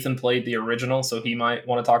it. Ethan played the original, so he might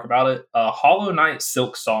want to talk about it. Hollow Knight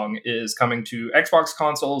Silksong is coming to Xbox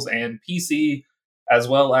consoles and PC, as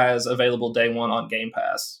well as available day one on Game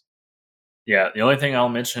Pass. Yeah, the only thing I'll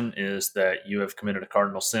mention is that you have committed a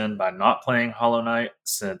cardinal sin by not playing Hollow Knight,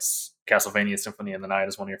 since Castlevania Symphony of the Night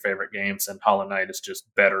is one of your favorite games, and Hollow Knight is just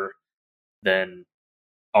better than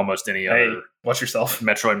almost any other. Watch yourself.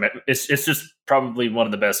 Metroid. It's just probably one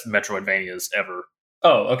of the best Metroidvanias ever.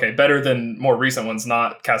 Oh, okay. Better than more recent ones,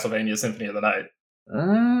 not Castlevania Symphony of the Night.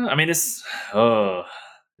 I mean, it's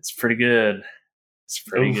pretty good. It's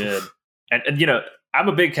pretty good. And I'm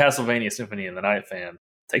a big Castlevania Symphony of the Night fan.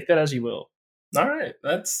 Take that as you will. All right.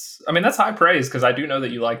 That's high praise, because I do know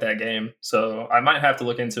that you like that game. So I might have to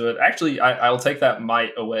look into it. Actually, I'll take that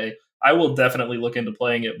might away. I will definitely look into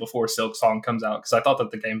playing it before Silksong comes out, because I thought that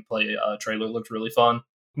the gameplay trailer looked really fun.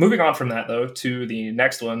 Moving on from that, though, to the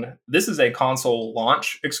next one. This is a console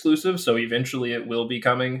launch exclusive, so eventually it will be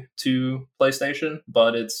coming to PlayStation,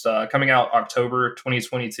 but it's coming out October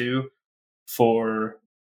 2022 for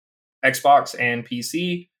Xbox and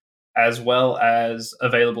PC. as well as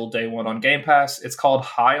available day one on Game Pass. It's called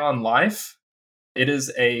High on Life. It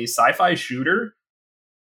is a sci-fi shooter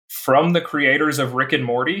from the creators of Rick and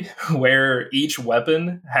Morty, where each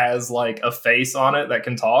weapon has like a face on it that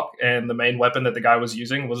can talk, and the main weapon that the guy was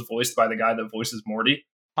using was voiced by the guy that voices Morty.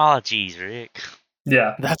 Oh, jeez, Rick.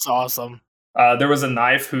 Yeah. That's awesome. There was a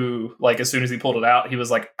knife who, like, as soon as he pulled it out, he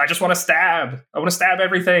was like, I just want to stab. I want to stab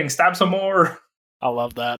everything. Stab some more. I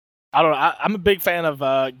love that. I don't know. I'm a big fan of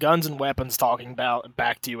guns and weapons talking about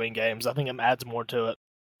back to you in games. I think it adds more to it.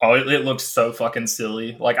 Oh, it looks so fucking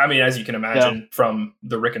silly. Like, I mean, as you can imagine from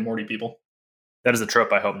the Rick and Morty people. That is a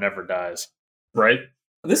trope I hope never dies. Right?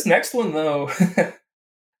 This next one, though,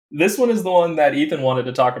 this one is the one that Ethan wanted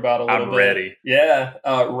to talk about a little bit. I'm ready. Yeah.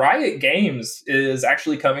 Riot Games is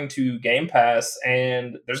actually coming to Game Pass,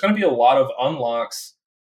 and there's going to be a lot of unlocks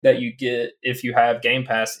that you get if you have Game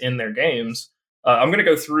Pass in their games. I'm going to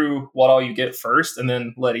go through what all you get first, and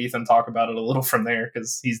then let Ethan talk about it a little from there,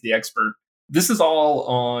 because he's the expert. This is all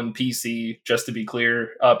on PC, just to be clear,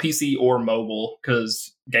 PC or mobile,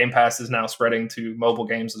 because Game Pass is now spreading to mobile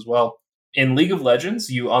games as well. In League of Legends,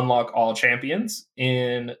 you unlock all champions.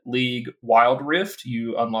 In League Wild Rift,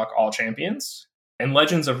 you unlock all champions. In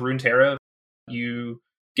Legends of Runeterra, you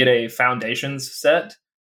get a Foundations set.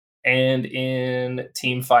 And in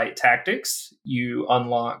Teamfight Tactics, you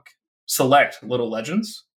unlock select Little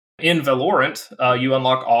Legends. In Valorant, you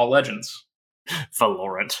unlock all Legends.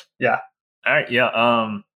 Valorant. Yeah. All right,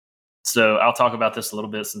 yeah. So I'll talk about this a little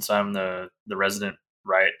bit since I'm the resident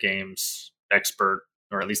Riot Games expert,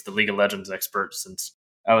 or at least the League of Legends expert, since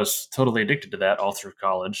I was totally addicted to that all through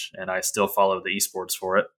college, and I still follow the esports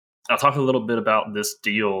for it. I'll talk a little bit about this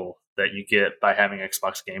deal that you get by having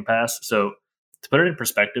Xbox Game Pass. So to put it in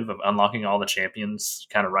perspective of unlocking all the champions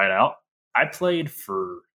kind of right out, I played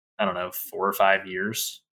for, 4 or 5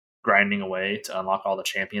 years, grinding away to unlock all the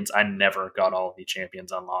champions. I never got all of the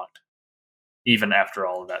champions unlocked, even after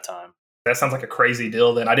all of that time. That sounds like a crazy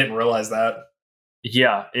deal then. I didn't realize that.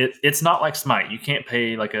 Yeah, it's not like Smite. You can't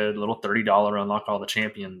pay like a little $30 unlock all the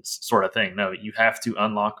champions sort of thing. No, you have to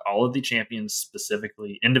unlock all of the champions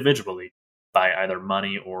specifically, individually, by either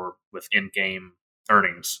money or with in-game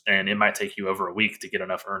earnings. And it might take you over a week to get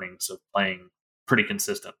enough earnings of playing pretty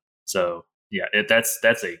consistent. So yeah, that's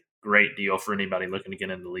a great deal for anybody looking to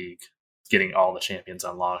get into the league, getting all the champions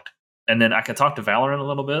unlocked. And then I can talk to Valorant a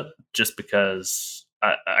little bit, just because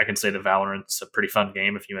I can say that Valorant's a pretty fun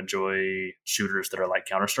game if you enjoy shooters that are like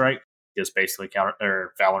Counter-Strike. Because basically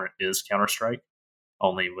Valorant is Counter-Strike,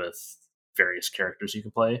 only with various characters you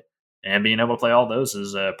can play. And being able to play all those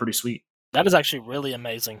is pretty sweet. That is actually really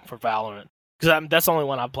amazing for Valorant. Because that's the only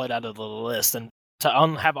one I've played out of the list. And to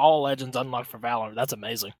have all Legends unlocked for Valorant, that's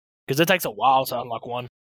amazing. Because it takes a while to unlock one.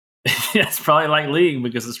 Yeah, it's probably like League,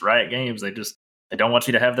 because it's Riot Games. They don't want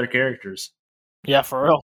you to have their characters. Yeah, for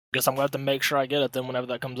real. Guess I'm going to have to make sure I get it then whenever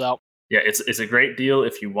that comes out. Yeah, it's a great deal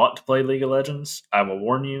if you want to play League of Legends. I will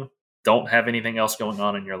warn you, don't have anything else going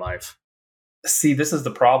on in your life. See, this is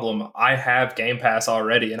the problem. I have Game Pass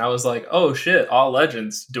already, and I was like, oh shit, all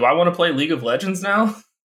Legends. Do I want to play League of Legends now?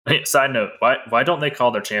 Hey, side note, why don't they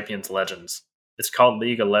call their champions Legends? It's called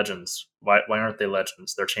League of Legends. Why aren't they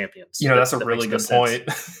Legends? They're champions. That's a really good point.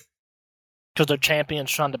 Because they're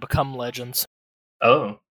champions trying to become Legends.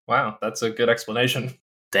 Oh, wow. That's a good explanation.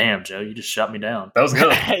 Damn, Joe, you just shut me down. That was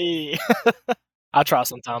good. Hey, I try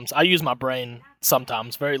sometimes. I use my brain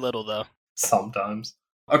sometimes. Very little, though. Sometimes.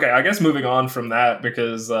 Okay, I guess moving on from that,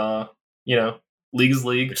 because, League's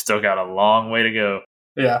League. We've still got a long way to go.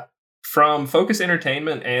 Yeah. From Focus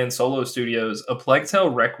Entertainment and Solo Studios, A Plague Tale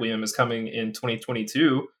Requiem is coming in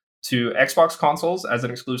 2022 to Xbox consoles as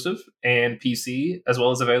an exclusive and PC, as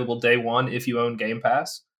well as available day one if you own Game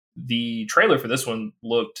Pass. The trailer for this one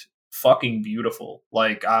looked fucking beautiful.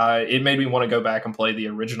 Like, it made me want to go back and play the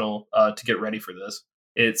original to get ready for this.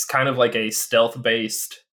 It's kind of like a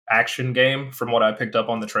stealth-based action game from what I picked up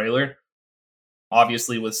on the trailer.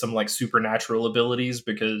 Obviously with some like supernatural abilities,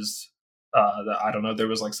 because I don't know, there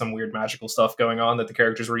was like some weird magical stuff going on that the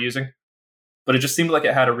characters were using. But it just seemed like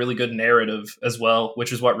it had a really good narrative as well,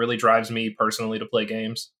 which is what really drives me personally to play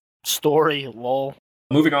games. Story, lol.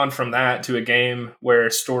 Moving on from that to a game where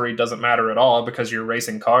story doesn't matter at all because you're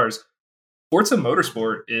racing cars, Forza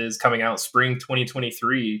Motorsport is coming out spring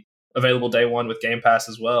 2023, available day one with Game Pass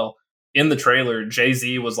as well. In the trailer,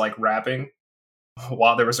 Jay-Z was like rapping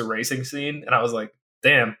while there was a racing scene, and I was like,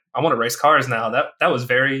 damn, I want to race cars now. That was a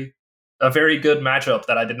very good matchup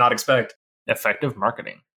that I did not expect. Effective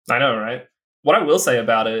marketing. I know, right? What I will say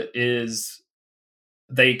about it is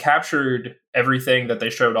they captured everything that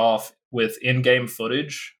they showed off with in-game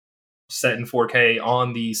footage set in 4K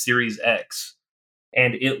on the Series X.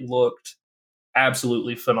 and it looked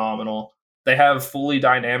absolutely phenomenal. They have fully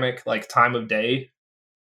dynamic like time of day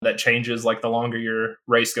that changes like the longer your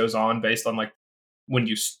race goes on based on like when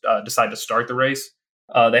you decide to start the race.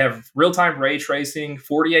 They have real-time ray tracing,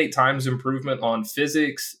 48 times improvement on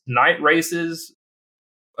physics, night races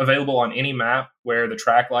available on any map where the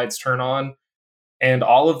track lights turn on. And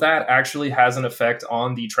all of that actually has an effect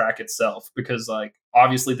on the track itself because, like,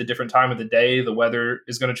 obviously the different time of the day, the weather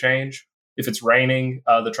is going to change. If it's raining,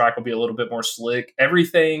 the track will be a little bit more slick.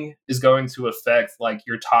 Everything is going to affect, like,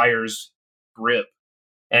 your tires' grip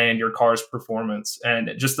and your car's performance.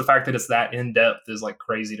 And just the fact that it's that in-depth is, like,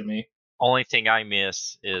 crazy to me. Only thing I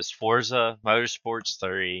miss is Forza Motorsports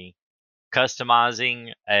 3,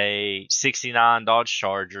 customizing a 69 Dodge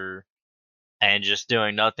Charger, and just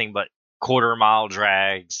doing nothing but quarter-mile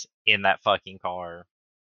drags in that fucking car.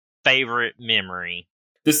 Favorite memory.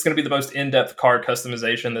 This is going to be the most in-depth car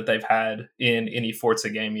customization that they've had in any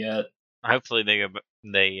Forza game yet. Hopefully they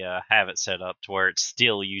have it set up to where it's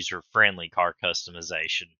still user-friendly car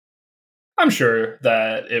customization. I'm sure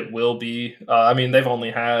that it will be. I mean, they've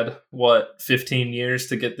only had, 15 years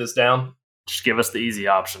to get this down? Just give us the easy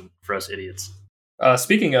option for us idiots.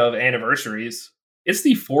 Speaking of anniversaries, it's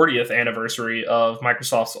the 40th anniversary of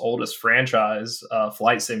Microsoft's oldest franchise,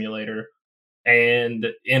 Flight Simulator. And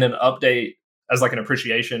in an update, as like an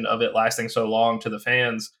appreciation of it lasting so long to the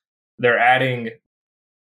fans, they're adding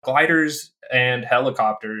gliders and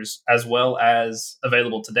helicopters, as well as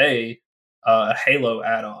available today, a Halo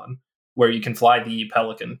add-on where you can fly the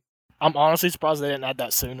Pelican. I'm honestly surprised they didn't add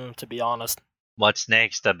that sooner, to be honest. What's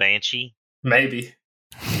next, a Banshee? Maybe.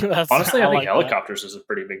 Honestly, I think like helicopters is a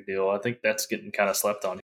pretty big deal. I think that's getting kind of slept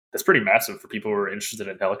on. That's pretty massive for people who are interested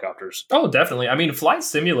in helicopters. Oh, definitely. I mean, Flight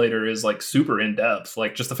Simulator is like super in depth.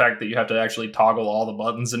 Like just the fact that you have to actually toggle all the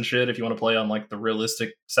buttons and shit if you want to play on like the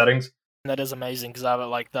realistic settings. That is amazing because I would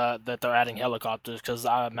like that they're adding helicopters because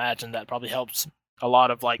I imagine that probably helps a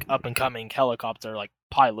lot of like up and coming helicopter like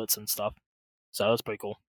pilots and stuff. So that's pretty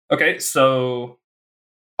cool. Okay, so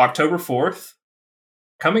October 4th,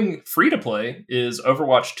 coming free to play is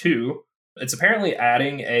Overwatch 2. It's apparently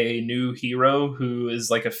adding a new hero who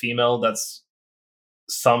is like a female that's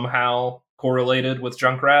somehow correlated with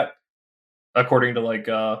Junkrat, according to like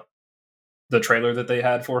the trailer that they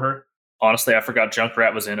had for her. Honestly, I forgot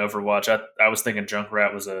Junkrat was in Overwatch. I was thinking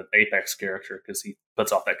Junkrat was an Apex character because he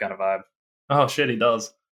puts off that kind of vibe. Oh shit, he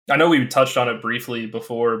does. I know we touched on it briefly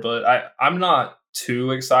before, but I'm not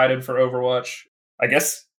too excited for Overwatch. I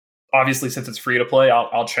guess obviously since it's free to play,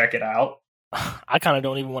 I'll check it out. I kind of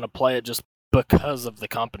don't even want to play it just because of the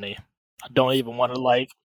company. I don't even want to like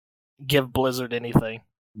give Blizzard anything.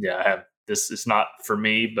 Yeah, I have this. It's not for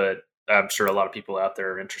me, but I'm sure a lot of people out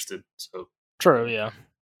there are interested. So True, yeah.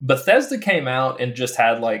 Bethesda came out and just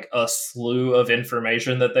had like a slew of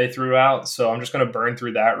information that they threw out, so I'm just going to burn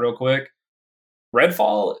through that real quick.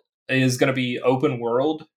 Redfall is going to be open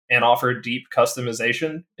world and offer deep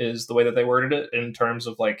customization, is the way that they worded it, in terms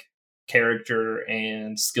of like character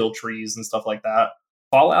and skill trees and stuff like that.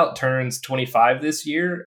 Fallout turns 25 this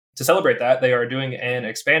year. To celebrate that, they are doing an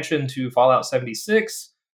expansion to Fallout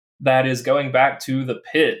 76 that is going back to The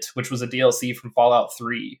Pit, which was a DLC from Fallout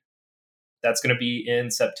 3. That's going to be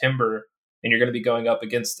in September, and you're going to be going up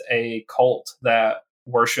against a cult that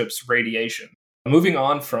worships radiation. Moving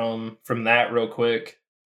on from that real quick,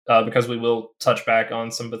 because we will touch back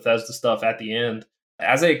on some Bethesda stuff at the end.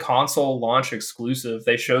 As a console launch exclusive,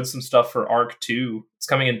 they showed some stuff for Ark 2. It's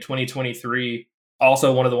coming in 2023.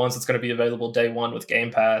 Also one of the ones that's going to be available day one with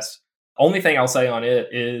Game Pass. Only thing I'll say on it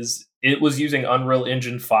is it was using Unreal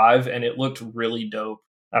Engine 5, and it looked really dope.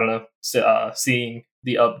 I don't know, seeing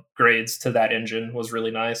the upgrades to that engine was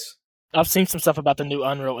really nice. I've seen some stuff about the new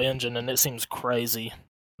Unreal Engine, and it seems crazy.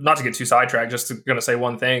 Not to get too sidetracked, just going to say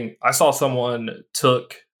one thing. I saw someone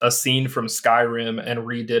took a scene from Skyrim and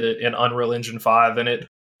redid it in Unreal Engine 5, and it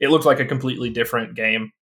looked like a completely different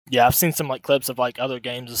game. Yeah, I've seen some like clips of like other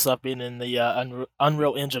games and stuff being in the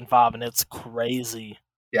Unreal Engine 5, and it's crazy.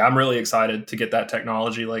 Yeah, I'm really excited to get that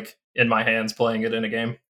technology like in my hands playing it in a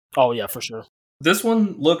game. Oh yeah, for sure. This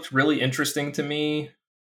one looked really interesting to me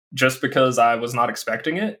just because I was not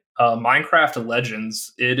expecting it. Minecraft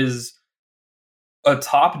Legends, it is a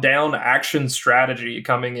top-down action strategy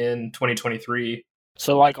coming in 2023.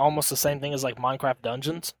 So like almost the same thing as like Minecraft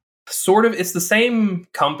Dungeons? Sort of. It's the same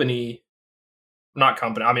company. Not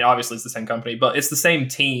company. I mean, obviously it's the same company, but it's the same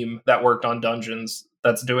team that worked on Dungeons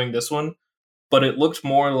that's doing this one. But it looked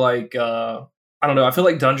more like, I don't know, I feel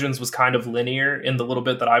like Dungeons was kind of linear in the little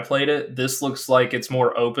bit that I played it. This looks like it's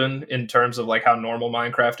more open in terms of like how normal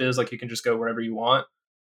Minecraft is. Like you can just go wherever you want.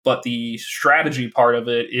 But the strategy part of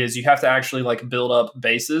it is you have to actually like build up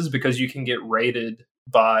bases because you can get raided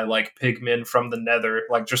by like pigmen from the nether.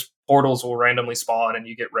 Like just portals will randomly spawn and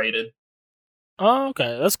you get raided. Oh,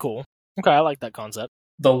 okay, that's cool. Okay, I like that concept.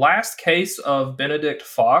 The last case of Benedict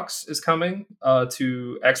Fox is coming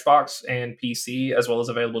to Xbox and PC, as well as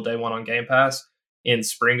available day one on Game Pass in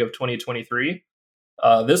spring of 2023.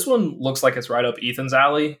 This one looks like it's right up Ethan's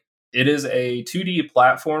alley. It is a 2D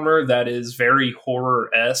platformer that is very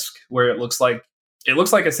horror-esque, where it looks like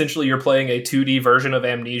essentially you're playing a 2D version of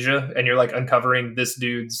Amnesia, and you're like uncovering this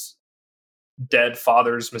dude's dead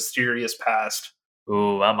father's mysterious past.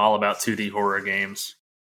 Ooh, I'm all about 2D horror games.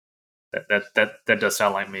 That does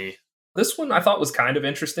sound like me. This one I thought was kind of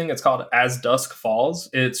interesting. It's called As Dusk Falls.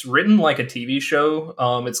 It's written like a TV show.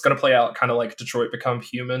 It's going to play out kind of like Detroit Become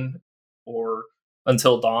Human or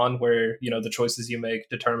Until Dawn, where, you know, the choices you make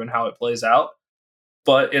determine how it plays out.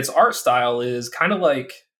 But its art style is kind of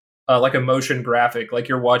like a motion graphic, like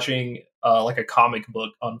you're watching like a comic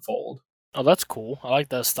book unfold. Oh, that's cool. I like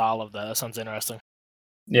the style of that. That sounds interesting.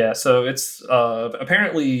 Yeah, so it's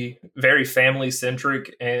apparently very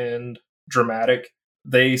family-centric and dramatic.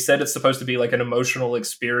 They said it's supposed to be like an emotional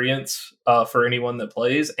experience for anyone that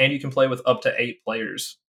plays, and you can play with up to 8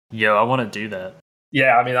 players. Yo, I want to do that.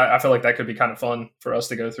 Yeah, I mean, I feel like that could be kind of fun for us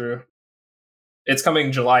to go through. It's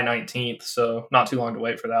coming July 19th, so not too long to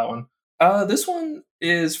wait for that one. This one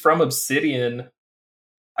is from Obsidian.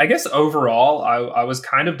 I guess overall, I was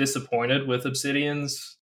kind of disappointed with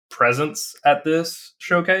Obsidian's presence at this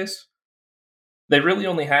showcase. They really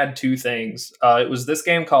only had 2 things. It was this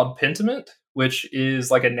game called Pentiment, which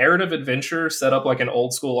is like a narrative adventure set up like an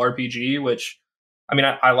old school RPG, which, I mean,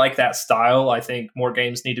 I like that style. I think more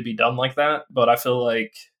games need to be done like that, but I feel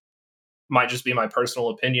like, might just be my personal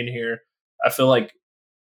opinion here, I feel like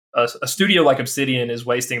a studio like Obsidian is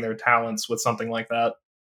wasting their talents with something like that.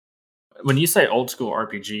 When you say old school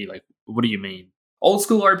RPG, like, what do you mean? Old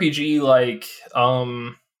school RPG, like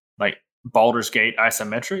Baldur's Gate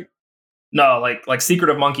isometric? No, like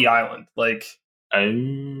Secret of Monkey Island, like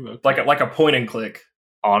Okay. like a point and click.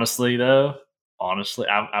 Honestly,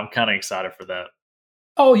 I'm kind of excited for that.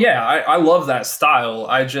 Oh yeah, I love that style.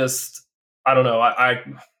 I don't know.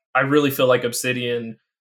 I really feel like Obsidian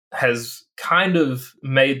has kind of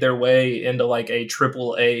made their way into like a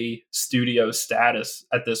AAA studio status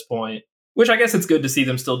at this point, which I guess it's good to see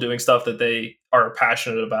them still doing stuff that they are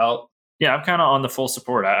passionate about. Yeah, I'm kind of on the full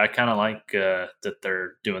support. I kind of like that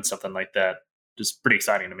they're doing something like that. Just pretty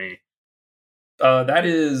exciting to me. That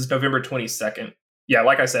is November 22nd. Yeah,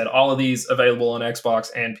 like I said, all of these available on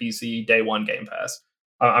Xbox and PC, day one Game Pass.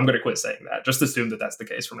 I'm going to quit saying that. Just assume that that's the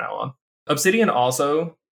case from now on. Obsidian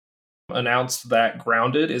also announced that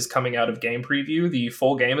Grounded is coming out of game preview. The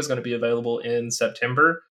full game is going to be available in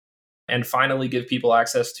September and finally give people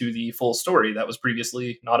access to the full story that was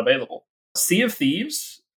previously not available. Sea of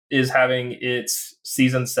Thieves is having its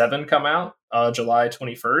Season 7 come out July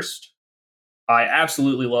 21st. I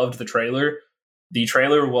absolutely loved the trailer. The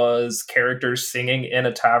trailer was characters singing in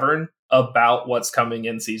a tavern about what's coming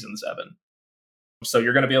in Season 7. So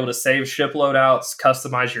you're going to be able to save ship loadouts,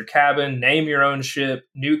 customize your cabin, name your own ship,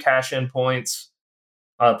 new cash-in points.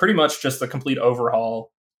 Pretty much just a complete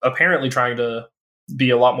overhaul. Apparently trying to be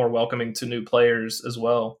a lot more welcoming to new players as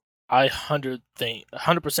well. I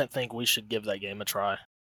 100% think we should give that game a try.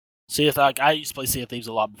 I used to play Sea of Thieves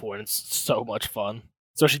a lot before, and it's so much fun.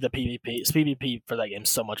 Especially the PvP. PvP for that game is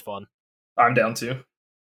so much fun. I'm down too.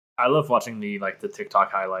 I love watching the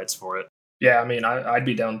TikTok highlights for it. Yeah, I mean, I'd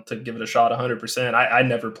be down to give it a shot 100%. I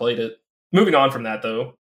never played it. Moving on from that,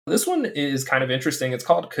 though, this one is kind of interesting. It's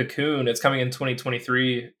called Cocoon. It's coming in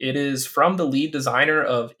 2023. It is from the lead designer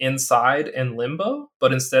of Inside and Limbo,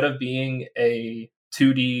 but instead of being a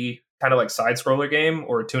 2D kind of like side-scroller game,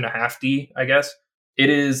 or 2.5D, I guess, it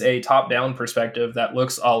is a top-down perspective that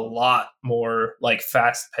looks a lot more like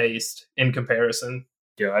fast-paced in comparison.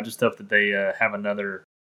 Yeah, I just hope that they have another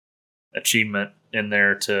achievement in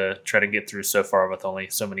there to try to get through so far with only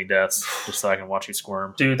so many deaths, just so I can watch you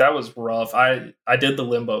squirm. Dude, that was rough. I did the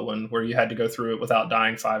Limbo one where you had to go through it without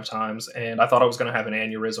dying 5 times, and I thought I was going to have an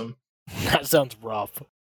aneurysm. That sounds rough.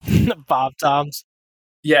 5 times.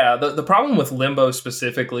 Yeah, the problem with Limbo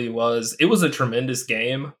specifically was it was a tremendous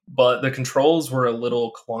game, but the controls were a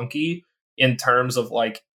little clunky in terms of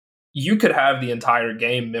like, you could have the entire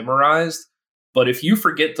game memorized, but if you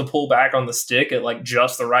forget to pull back on the stick at like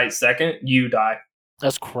just the right second, you die.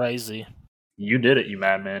 That's crazy. You did it, you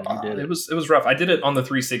madman. You did it. It was rough. I did it on the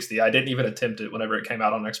 360. I didn't even attempt it whenever it came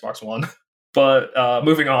out on Xbox One. But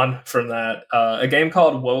moving on from that, a game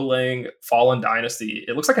called Wolang Fallen Dynasty.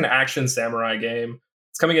 It looks like an action samurai game.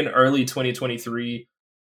 It's coming in early 2023.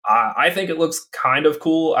 I think it looks kind of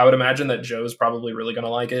cool. I would imagine that Joe's probably really going to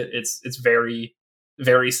like it. It's very,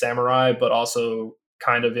 very samurai, but also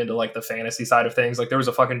kind of into like the fantasy side of things. Like there was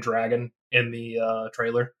a fucking dragon in the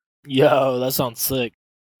trailer. Yo, that sounds sick.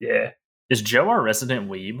 Yeah. Is Joe our resident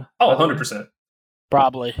weeb? Oh, 100%.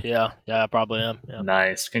 Probably, yeah. Yeah, I probably am. Yeah.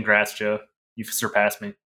 Nice. Congrats, Joe. You've surpassed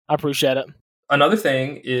me. I appreciate it. Another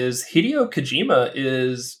thing is Hideo Kojima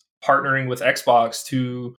is partnering with Xbox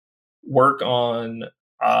to work on.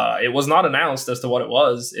 It was not announced as to what it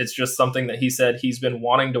was. It's just something that he said he's been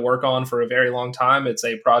wanting to work on for a very long time. It's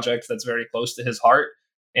a project that's very close to his heart,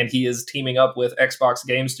 and he is teaming up with Xbox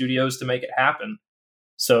Game Studios to make it happen.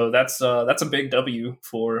 So that's a big W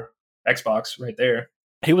for Xbox right there.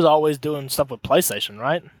 He was always doing stuff with PlayStation,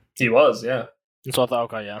 right? He was, yeah. And so I thought,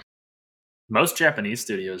 okay, yeah. Most Japanese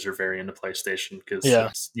studios are very into PlayStation because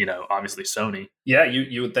it's, obviously Sony. Yeah,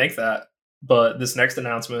 you would think that. But this next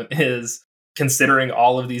announcement is, considering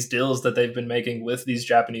all of these deals that they've been making with these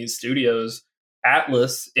Japanese studios,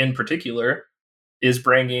 Atlas in particular is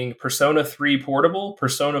bringing Persona 3 Portable,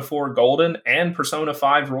 Persona 4 Golden, and Persona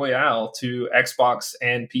 5 Royale to Xbox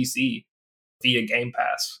and PC via Game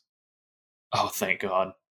Pass. Oh, thank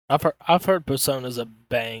God. I've heard Persona's a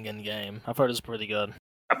banging game. I've heard it's pretty good.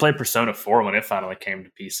 I played Persona 4 when it finally came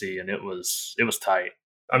to PC, and it was tight.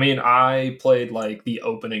 I mean, I played like the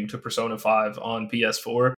opening to Persona 5 on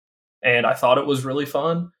PS4, and I thought it was really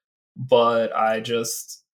fun, but I don't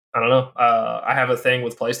know. I have a thing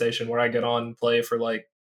with PlayStation where I get on and play for like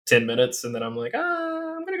 10 minutes, and then I'm like,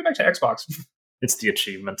 I'm going to go back to Xbox. It's the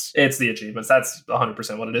achievements. It's the achievements. That's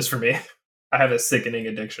 100% what it is for me. I have a sickening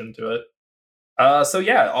addiction to it. So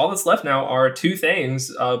yeah, all that's left now are two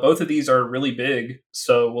things. Both of these are really big,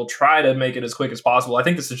 so we'll try to make it as quick as possible. I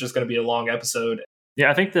think this is just going to be a long episode. Yeah,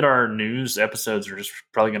 I think that our news episodes are just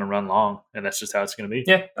probably going to run long, and that's just how it's going to be.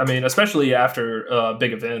 Yeah, I mean, especially after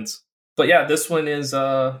big events. But yeah, this one's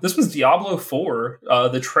Diablo 4.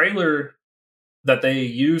 The trailer that they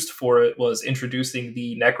used for it was introducing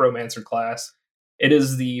the Necromancer class. It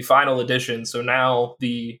is the final edition, so now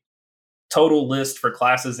the total list for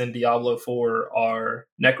classes in Diablo 4 are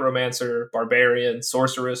Necromancer, Barbarian,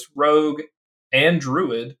 Sorceress, Rogue, and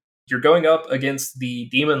Druid. You're going up against the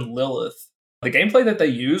Demon Lilith. The gameplay that they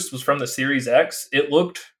used was from the Series X. It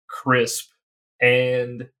looked crisp,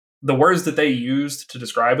 and the words that they used to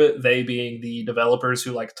describe it, they being the developers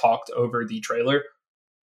who like talked over the trailer,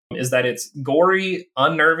 is that it's gory,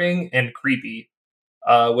 unnerving, and creepy.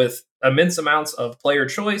 With immense amounts of player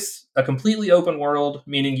choice, a completely open world,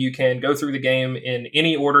 meaning you can go through the game in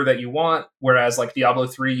any order that you want, whereas like Diablo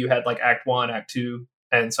 3, you had like Act 1, Act 2,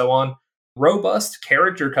 and so on. Robust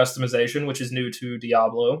character customization, which is new to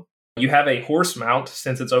Diablo. You have a horse mount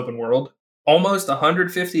since it's open world. Almost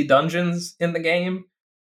 150 dungeons in the game.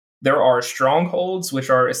 There are strongholds, which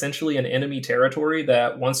are essentially an enemy territory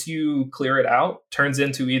that once you clear it out, turns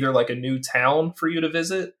into either like a new town for you to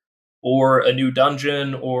visit, or a new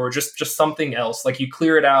dungeon, or just something else. Like you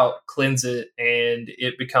clear it out, cleanse it, and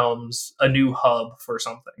it becomes a new hub for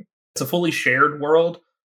something. It's a fully shared world,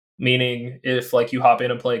 meaning if like you hop in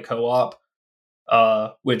and play co-op,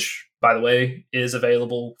 which by the way is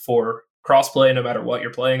available for crossplay no matter what you're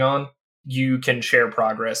playing on, you can share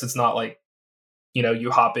progress. It's not like,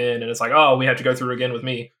 you hop in and it's like, oh, we have to go through again with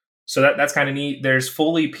me. So that's kind of neat. There's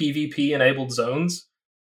fully PvP enabled zones.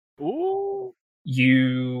 Ooh.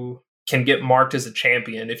 You can get marked as a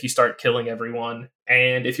champion if you start killing everyone.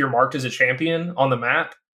 And if you're marked as a champion on the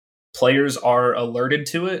map, players are alerted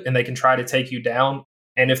to it and they can try to take you down.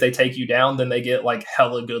 And if they take you down, then they get like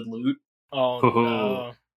hella good loot. Oh,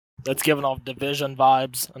 no. That's giving off Division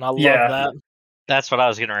vibes, and I love that. That's what I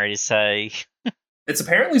was getting ready to say. It's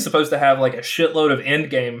apparently supposed to have like a shitload of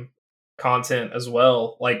endgame content as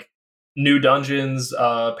well, like new dungeons,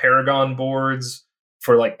 Paragon boards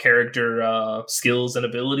for like character skills and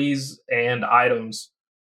abilities, and items.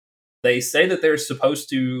 They say that they're supposed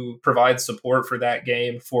to provide support for that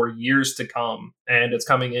game for years to come, and it's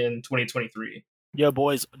coming in 2023. Yo,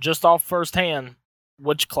 boys, just off first hand,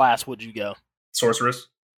 which class would you go? Sorceress.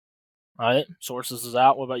 All right, Sorceress is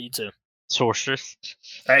out. What about you two? Sorceress.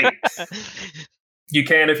 Hey, you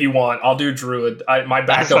can if you want. I'll do Druid. My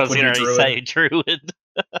backup would be Druid. Say Druid.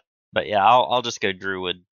 But yeah, I'll just go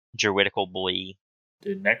Druid. Druidical boy.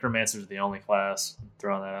 Dude, Necromancer's the only class. I'm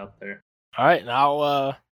throwing that out there. All right,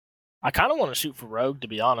 now I kind of want to shoot for Rogue, to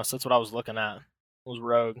be honest. That's what I was looking at. Was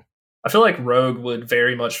Rogue. I feel like Rogue would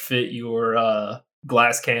very much fit your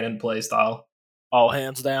glass cannon playstyle. Oh,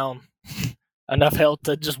 hands down. Enough health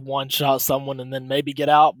to just one-shot someone and then maybe get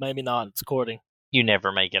out, maybe not. It's according. You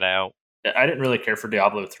never make it out. I didn't really care for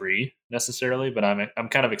Diablo 3 necessarily, but I'm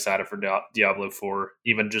kind of excited for Diablo 4,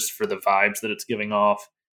 even just for the vibes that it's giving off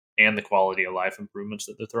and the quality of life improvements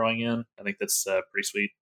that they're throwing in. I think that's pretty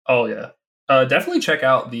sweet. Oh, yeah. Definitely check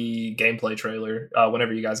out the gameplay trailer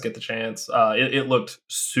whenever you guys get the chance. It looked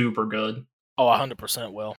super good. Oh,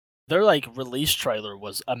 100% will. Their release trailer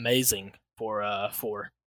was amazing for 4.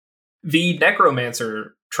 The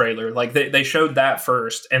Necromancer trailer, they showed that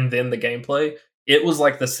first and then the gameplay. It was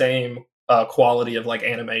the same quality of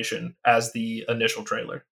animation as the initial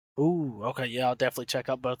trailer. Ooh, okay, yeah, I'll definitely check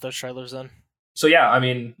out both those trailers then. So yeah, I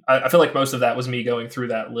mean, I feel like most of that was me going through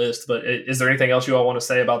that list, but is there anything else you all want to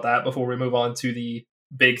say about that before we move on to the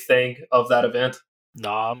big thing of that event?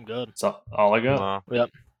 Nah, I'm good. That's all I got. Yep.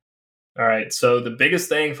 All right, so the biggest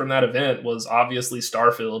thing from that event was obviously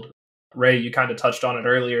Starfield. Ray, you kind of touched on it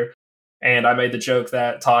earlier, and I made the joke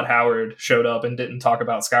that Todd Howard showed up and didn't talk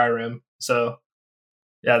about Skyrim. So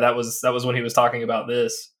yeah, that was when he was talking about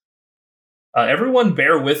this. Everyone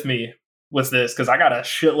bear with me with this, because I got a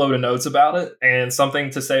shitload of notes about it and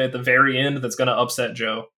something to say at the very end that's going to upset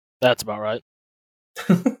Joe. That's about right.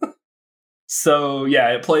 So yeah,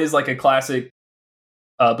 it plays like a classic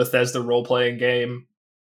Bethesda role-playing game.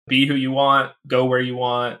 Be who you want, go where you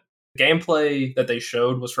want. Gameplay that they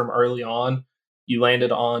showed was from early on. You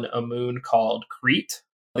landed on a moon called Crete.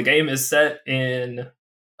 The game is set in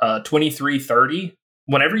 2330.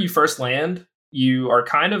 Whenever you first land, you are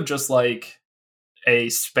kind of just like a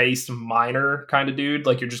space miner kind of dude.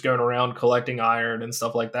 Like, you're just going around collecting iron and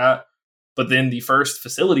stuff like that. But then the first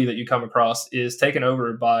facility that you come across is taken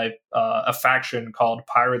over by a faction called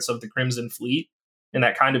Pirates of the Crimson Fleet. And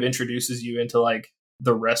that kind of introduces you into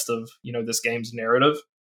the rest of, this game's narrative.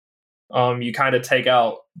 You kind of take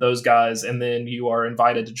out those guys, and then you are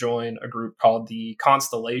invited to join a group called the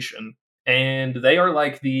Constellation. And they are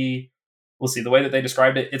the way that they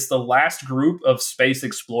described it, it's the last group of space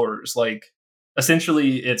explorers.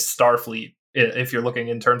 Essentially, it's Starfleet, if you're looking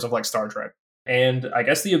in terms of Star Trek. And I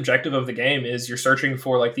guess the objective of the game is you're searching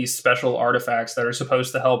for these special artifacts that are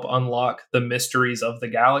supposed to help unlock the mysteries of the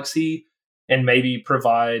galaxy and maybe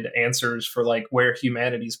provide answers for where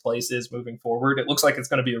humanity's place is moving forward. It looks like it's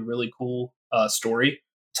going to be a really cool story.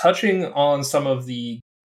 Touching on some of the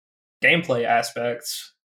gameplay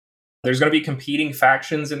aspects, there's going to be competing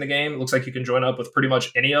factions in the game. It looks like you can join up with pretty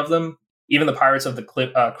much any of them. Even the Pirates of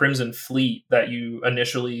the Crimson Fleet that you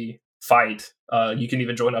initially fight, you can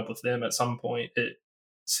even join up with them at some point, it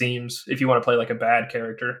seems, if you want to play a bad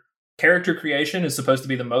character. Character creation is supposed to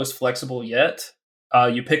be the most flexible yet.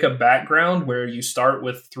 You pick a background where you start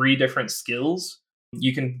with 3 different skills.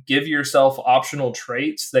 You can give yourself optional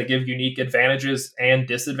traits that give unique advantages and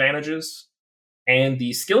disadvantages. And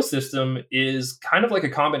the skill system is kind of like a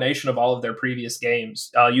combination of all of their previous games.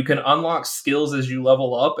 You can unlock skills as you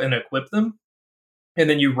level up and equip them, and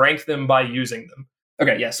then you rank them by using them.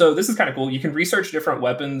 Okay, yeah, so this is kind of cool. You can research different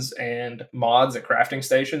weapons and mods at crafting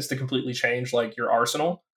stations to completely change your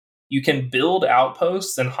arsenal. You can build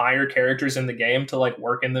outposts and hire characters in the game to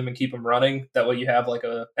work in them and keep them running. That way you have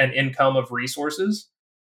an income of resources.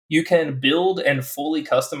 You can build and fully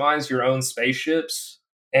customize your own spaceships.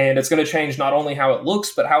 And it's going to change not only how it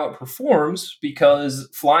looks, but how it performs, because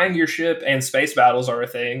flying your ship and space battles are a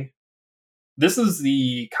thing. This is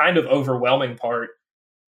the kind of overwhelming part.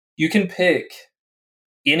 You can pick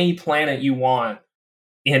any planet you want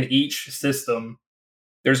in each system.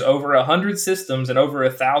 There's over 100 systems and over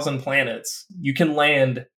 1,000 planets. You can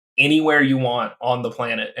land anywhere you want on the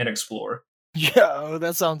planet and explore. Yo,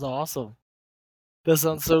 that sounds awesome. That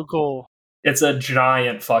sounds so cool. It's a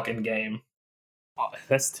giant fucking game. Oh,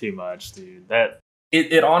 that's too much, dude.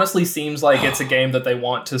 It honestly seems like it's a game that they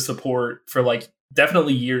want to support for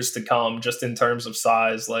definitely years to come, just in terms of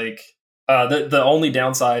size. The only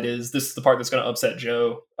downside is, this is the part that's going to upset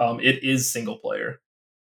Joe. It is single player.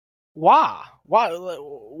 Why?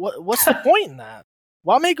 What's the point in that?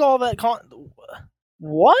 Why make all that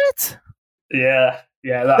What? Yeah,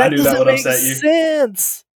 I knew that would upset you.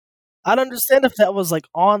 Sense. I'd understand if that was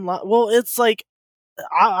online. Well, it's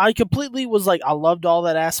I completely was I loved all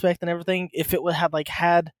that aspect and everything. If it would have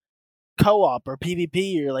had co-op or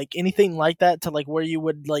PvP or anything like that, to where you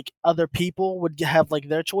would other people would have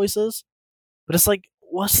their choices. But it's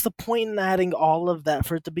what's the point in adding all of that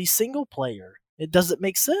for it to be single player? It doesn't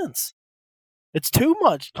make sense. It's too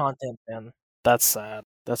much content, man. That's sad.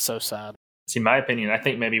 That's so sad. See, my opinion, I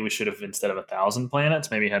think maybe we should have, instead of 1,000 planets,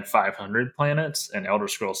 maybe had 500 planets in Elder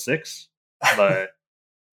Scrolls 6. But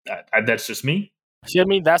that's just me. See, I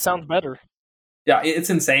mean, that sounds better. Yeah, it's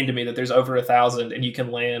insane to me that there's over 1,000 and you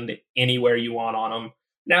can land anywhere you want on them.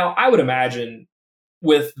 Now, I would imagine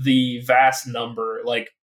with the vast number,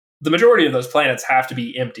 the majority of those planets have to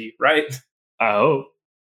be empty, right? I hope.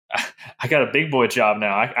 I got a big boy job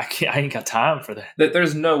now. I can't. I ain't got time for that.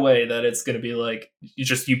 There's no way that it's going to be like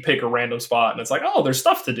you pick a random spot and it's like, oh, there's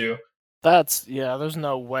stuff to do. There's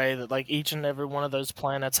no way that like each and every one of those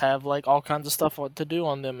planets have like all kinds of stuff to do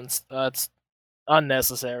on them, and it's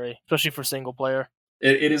unnecessary, especially for single player.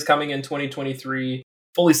 It is coming in 2023,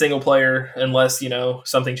 fully single player, unless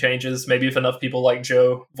something changes. Maybe if enough people like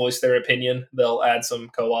Joe voice their opinion, they'll add some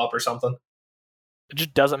co-op or something. It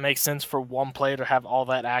just doesn't make sense for one player to have all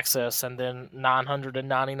that access and then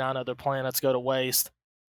 999 other planets go to waste.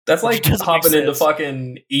 That's like hopping into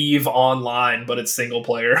fucking EVE Online, but it's single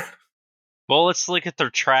player. Well, let's look at their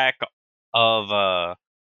track of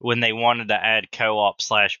when they wanted to add co-op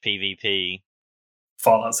 /PvP.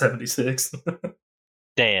 Fallout 76.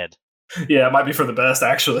 Dead. Yeah, it might be for the best,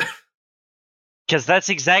 actually. Because that's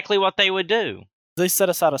exactly what they would do. They set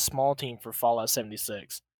aside a small team for Fallout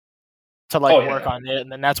 76 to work on it,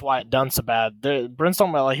 and then that's why it done so bad. Brent's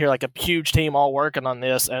talking about a huge team all working on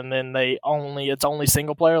this, and then it's only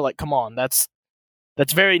single player. Like, come on, that's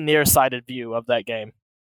very nearsighted view of that game.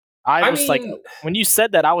 I mean, like, when you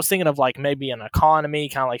said that, I was thinking of maybe an economy,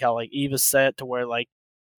 kind of like how EVE is set to where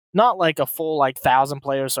not a full 1,000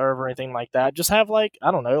 player server or anything like that. Just have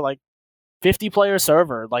 50 player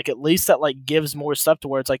server, at least that gives more stuff to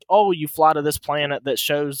where it's oh, you fly to this planet that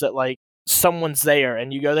shows that someone's there,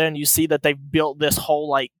 and you go there and you see that they've built this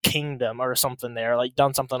whole kingdom or something there,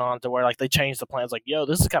 done something on it to where they changed the plans. Yo,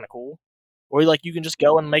 this is kind of cool. Or you can just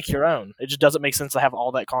go and make your own. It just doesn't make sense to have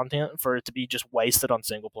all that content for it to be just wasted on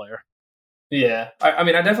single player. Yeah, I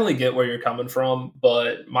mean, I definitely get where you're coming from,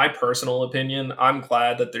 but my personal opinion, I'm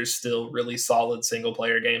glad that there's still really solid single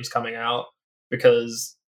player games coming out,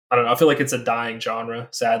 because I don't know, I feel like it's a dying genre,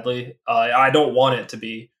 sadly. I don't want it to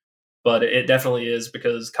be, but it definitely is,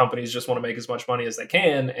 because companies just want to make as much money as they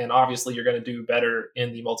can, and obviously you're going to do better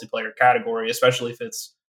in the multiplayer category, especially if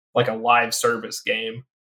it's a live service game.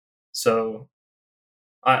 So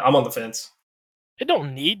I'm on the fence. It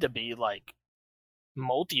don't need to be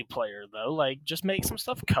multiplayer though. Just make some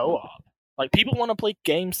stuff co-op. People want to play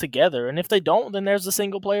games together, and if they don't, then there's a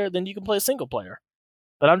single player, then you can play a single player.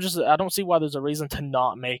 But I don't see why there's a reason to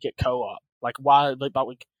not make it co-op. Why,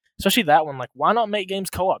 especially that one, why not make games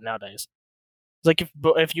co-op nowadays? It's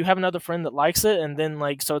if you have another friend that likes it, and then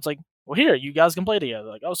so it's well, here, you guys can play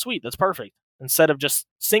together. Oh, sweet, that's perfect. Instead of just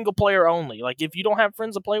single player only. If you don't have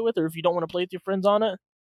friends to play with, or if you don't want to play with your friends on it,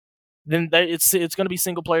 then it's going to be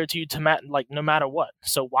single player to you no matter what.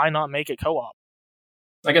 So why not make it co-op?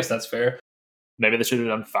 I guess that's fair. Maybe they should have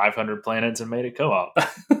done 500 planets and made it co-op.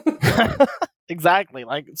 Exactly.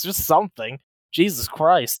 It's just something. Jesus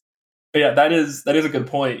Christ. But yeah, that is a good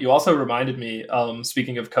point. You also reminded me,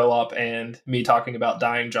 speaking of co-op and me talking about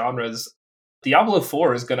dying genres, Diablo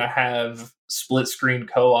 4 is going to have split screen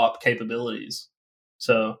co-op capabilities.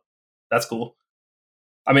 So that's cool.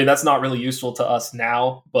 I mean, that's not really useful to us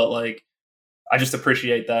now, but I just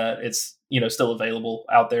appreciate that it's, still available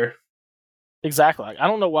out there. Exactly. I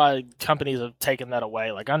don't know why companies have taken that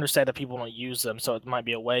away. I understand that people don't use them, so it might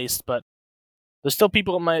be a waste, but there's still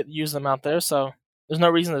people that might use them out there, so there's no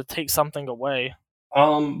reason to take something away.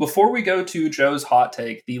 Before we go to Joe's hot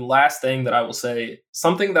take, the last thing that I will say,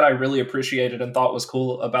 something that I really appreciated and thought was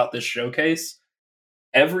cool about this showcase,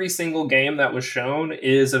 every single game that was shown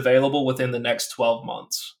is available within the next 12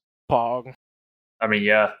 months. Pog. I mean,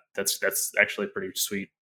 yeah, that's actually pretty sweet.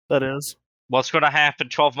 That is. What's going to happen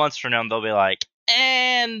 12 months from now? They'll be like,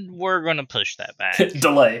 and we're going to push that back.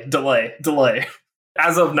 Delay.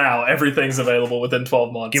 As of now, everything's available within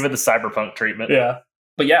 12 months. Give it the cyberpunk treatment. Yeah.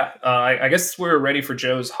 But yeah, I guess we're ready for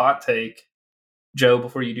Joe's hot take. Joe,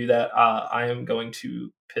 before you do that, I am going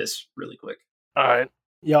to piss really quick. All right.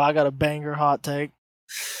 Yo, I got a banger hot take.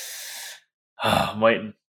 I'm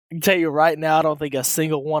waiting. I can tell you right now, I don't think a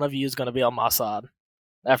single one of you is going to be on my side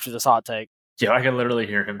after this hot take. Yeah, I can literally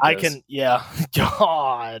hear him. Yeah.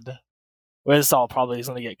 God. Well, this all probably is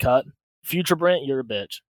going to get cut. Future Brent, you're a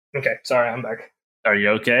bitch. Okay, sorry, I'm back. Are you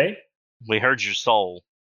okay? We heard your soul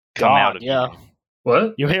come out of you.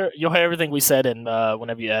 What? You'll hear everything we said in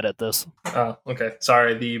whenever you edit this. Oh, okay.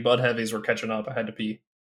 Sorry, the Bud Heavies were catching up. I had to pee.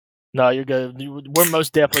 No, you're good. We're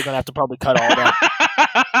most definitely going to have to probably cut all that.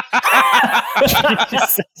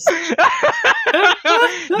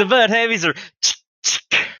 The Bud Heavies are...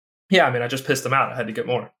 Yeah, I mean, I just pissed them out. I had to get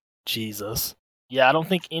more. Jesus. Yeah, I don't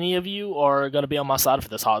think any of you are going to be on my side for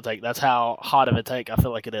this hot take. That's how hot of a take I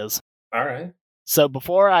feel like it is. All right. So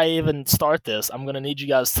before I even start this, I'm going to need you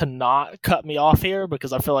guys to not cut me off here,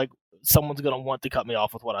 because I feel like someone's going to want to cut me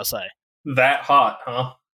off with what I say. That hot,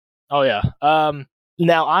 huh? Oh, yeah.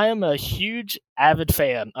 Now, I am a huge avid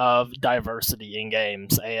fan of diversity in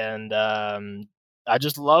games, and I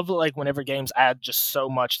just love like whenever games add just so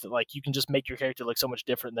much that like you can just make your character look so much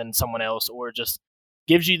different than someone else, or just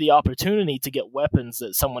gives you the opportunity to get weapons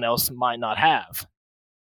that someone else might not have.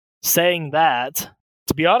 Saying that,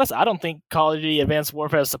 to be honest, I don't think Call of Duty Advanced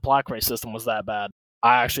Warfare's supply crate system was that bad.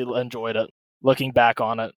 I actually enjoyed it, looking back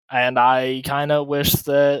on it, and I kind of wish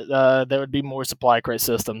that there would be more supply crate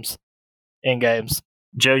systems in games.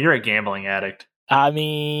 Joe, you're a gambling addict. I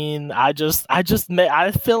mean, I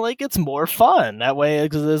feel like it's more fun that way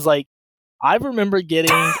because it's like I remember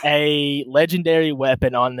getting a legendary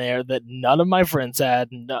weapon on there that none of my friends had.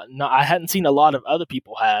 I hadn't seen a lot of other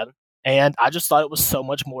people had, and I just thought it was so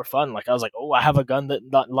much more fun. Like I was like, oh, I have a gun that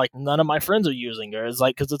none of my friends are using. Or it's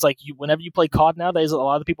like because it's like whenever you play COD nowadays, a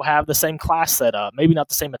lot of people have the same class set up, maybe not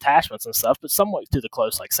the same attachments and stuff, but somewhat to the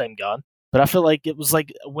close, like same gun. But I feel like it was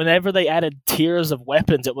like whenever they added tiers of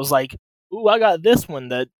weapons, it was like, ooh, I got this one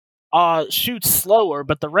that shoots slower,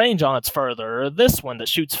 but the range on it's further. Or this one that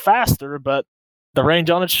shoots faster, but the range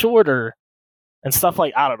on it's shorter. And stuff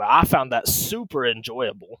like, I don't know. I found that super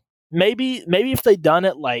enjoyable. Maybe if they done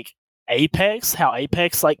it like Apex, how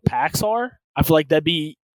Apex like packs are, I feel like that'd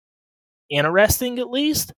be interesting at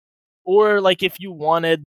least. Or like if you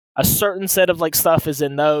wanted a certain set of like stuff is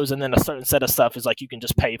in those, and then a certain set of stuff is like you can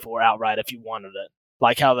just pay for outright if you wanted it,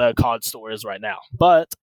 like how the COD store is right now.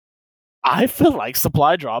 But I feel like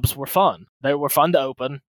supply drops were fun. They were fun to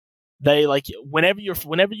open. They like whenever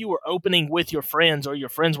you were opening with your friends or your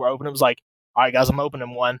friends were opening, it was like, all right, guys, I'm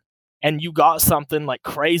opening one, and you got something like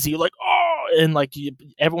crazy, you're like, oh, and like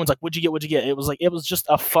everyone's like, what'd you get? It was just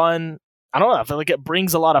a fun. I don't know. I feel like it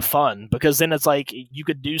brings a lot of fun because then it's like you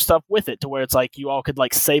could do stuff with it to where it's like you all could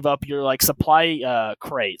like save up your like supply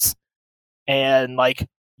crates and like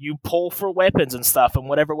you pull for weapons and stuff, and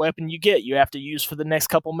whatever weapon you get, you have to use for the next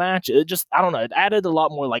couple matches. It just, I don't know. It added a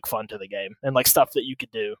lot more like fun to the game and like stuff that you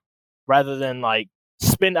could do rather than like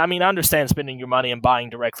spend. I mean, I understand spending your money and buying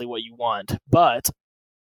directly what you want, but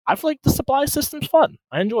I feel like the supply system's fun.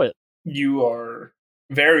 I enjoy it. You are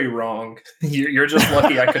very wrong. You're just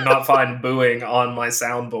lucky I could not find booing on my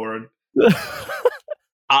soundboard.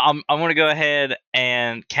 I'm going to go ahead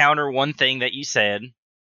and counter one thing that you said.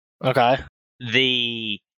 Okay.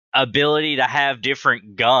 The ability to have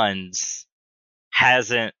different guns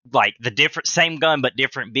hasn't, like, the different same gun but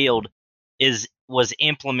different build was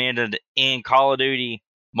implemented in Call of Duty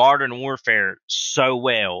Modern Warfare so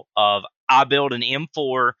well. I built an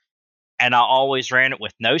M4 and I always ran it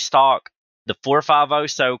with no stock, the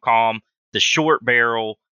 4.50 SOCOM, the short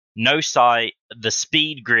barrel, no sight, the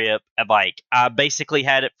speed grip. Like, I basically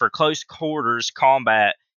had it for close quarters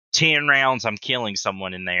combat. 10 rounds, I'm killing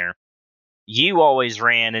someone in there. You always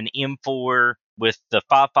ran an M4 with the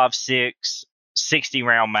 5.56 60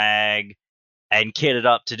 round mag and kitted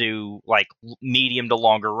up to do like medium to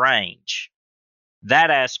longer range. That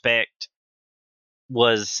aspect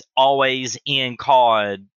was always in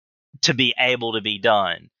COD to be able to be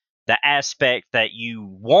done. The aspect that you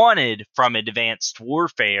wanted from Advanced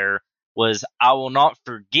Warfare was, I will not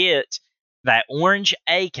forget that orange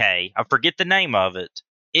AK, I forget the name of it.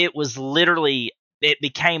 It was literally, it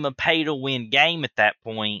became a pay to win game at that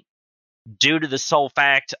point due to the sole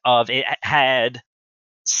fact of it had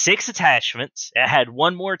 6 attachments. It had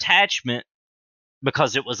one more attachment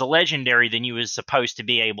because it was a legendary than you was supposed to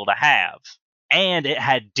be able to have. And it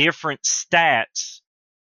had different stats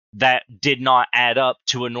that did not add up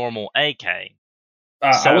to a normal AK.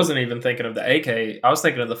 I wasn't even thinking of the AK. I was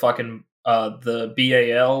thinking of the fucking the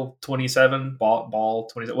BAL 27 ball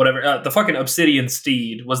 27 whatever. The fucking Obsidian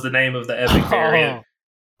Steed was the name of the epic variant.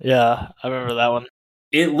 Yeah, I remember that one.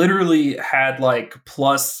 It literally had like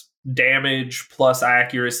plus damage, plus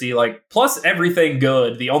accuracy, like plus everything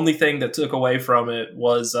good. The only thing that took away from it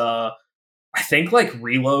was I think like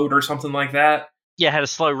reload or something like that. Yeah, it had a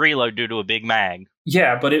slow reload due to a big mag.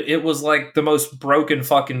 Yeah, but it was like the most broken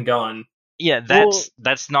fucking gun. Yeah,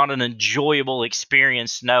 that's not an enjoyable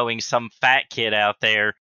experience knowing some fat kid out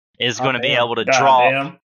there is going to be able to drop.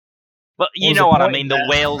 Damn. But you know what I mean, the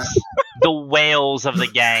whales of the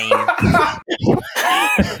game.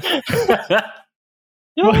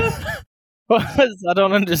 I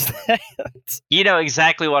don't understand. You know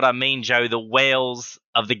exactly what I mean, Joe, the whales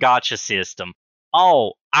of the gacha system.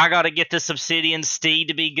 Oh, I got to get this Obsidian Steed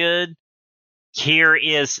to be good. Here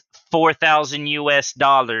is $4,000 US.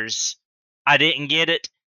 I didn't get it.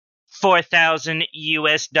 $4,000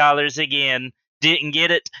 US again. Didn't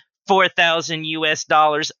get it. $4,000 US.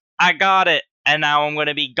 I got it, and now I'm going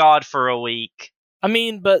to be God for a week. I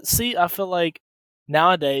mean, but see, I feel like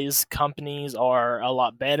nowadays companies are a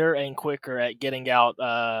lot better and quicker at getting out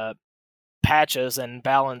patches and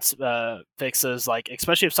balance fixes, like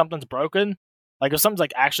especially if something's broken. Like if something's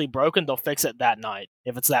like actually broken, they'll fix it that night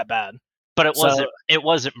if it's that bad. But it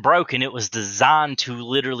wasn't broken. It was designed to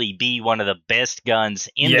literally be one of the best guns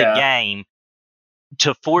in the game,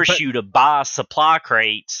 to force you to buy supply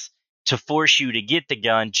crates, to force you to get the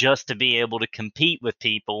gun just to be able to compete with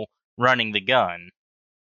people running the gun.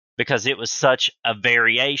 Because it was such a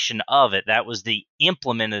variation of it. That was the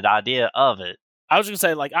implemented idea of it. I was going to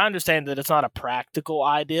say, like, I understand that it's not a practical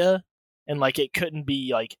idea, and, like, it couldn't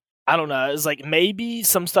be, like, I don't know, it's like maybe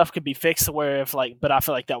some stuff could be fixed where if, like, but I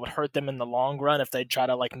feel like that would hurt them in the long run if they try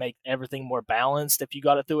to, like, make everything more balanced if you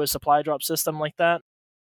got it through a supply drop system like that.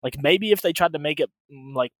 Like, maybe if they tried to make it,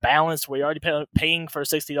 like, balanced where you're already paying for a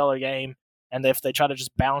 $60 game, and if they try to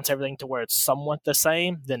just balance everything to where it's somewhat the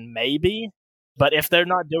same, then maybe. But if they're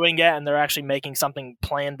not doing it and they're actually making something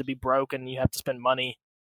planned to be broken, you have to spend money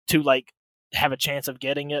to, like, have a chance of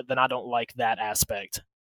getting it, then I don't like that aspect.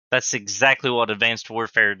 That's exactly what Advanced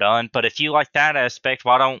Warfare done. But if you like that aspect,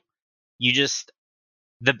 why don't you just...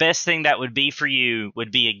 The best thing that would be for you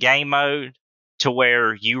would be a game mode to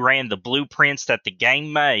where you ran the blueprints that the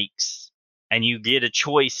game makes, and you get a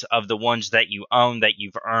choice of the ones that you own that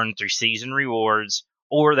you've earned through season rewards,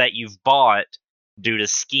 or that you've bought due to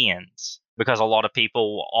skins. Because a lot of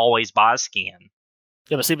people always buy a skin.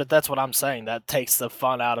 Yeah, but that's what I'm saying. That takes the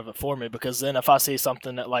fun out of it for me, because then if I see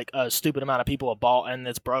something that, like, a stupid amount of people have bought and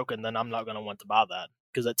it's broken, then I'm not going to want to buy that,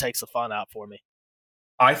 because it takes the fun out for me.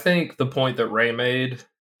 I think the point that Ray made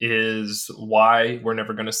is why we're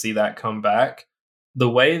never going to see that come back. The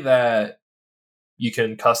way that you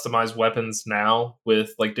can customize weapons now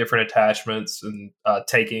with, like, different attachments and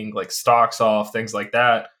taking, like, stocks off, things like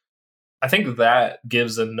that, I think that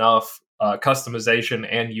gives enough customization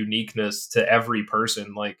and uniqueness to every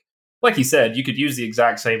person. Like he said, you could use the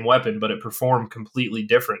exact same weapon, but it performed completely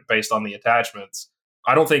different based on the attachments.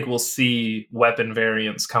 I don't think we'll see weapon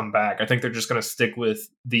variants come back. I think they're just going to stick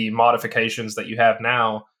with the modifications that you have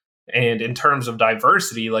now. And in terms of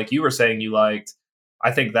diversity, like you were saying you liked,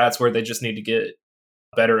 I think that's where they just need to get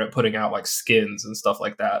better at putting out, like, skins and stuff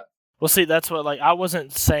like that. Well, see, that's what, like, I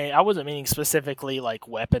wasn't meaning specifically, like,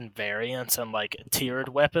 weapon variants and, like, tiered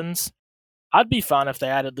weapons. I'd be fine if they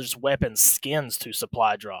added just weapon skins to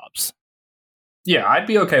supply drops. Yeah, I'd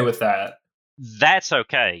be okay with that. That's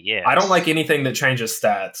okay, yeah. I don't like anything that changes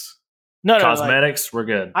stats. No, cosmetics, we're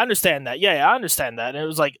good. I understand that. Yeah, I understand that. And it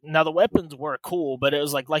was like, now the weapons were cool, but it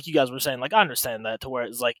was like you guys were saying, like, I understand that, to where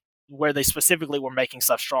it's like, where they specifically were making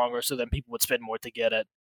stuff stronger so then people would spend more to get it.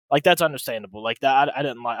 Like, that's understandable. Like, that, I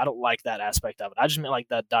don't like that aspect of it. I just meant, like,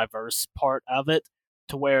 that diverse part of it,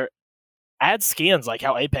 to where add skins like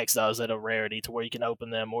how Apex does at a rarity, to where you can open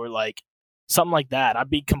them, or like something like that. I'd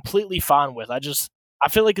be completely fine with. I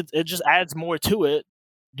feel like it just adds more to it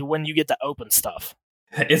when you get to open stuff.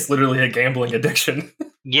 It's literally a gambling addiction.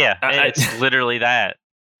 Yeah, it's literally that.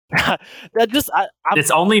 It's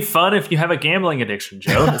only fun if you have a gambling addiction,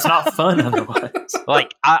 Joe. It's not fun otherwise.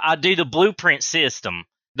 Like, I do the blueprint system.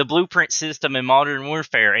 The blueprint system in Modern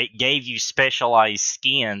Warfare, it gave you specialized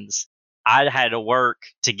skins. I had to work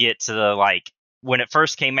to get to the, like, when it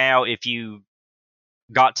first came out, if you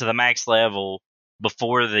got to the max level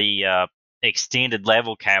before the extended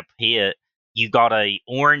level cap hit, you got a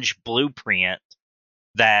orange blueprint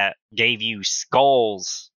that gave you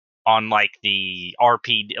skulls on, like, the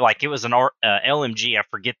RP, like, it was an LMG, I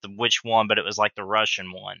forget which one, but it was like the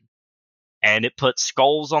Russian one. And it put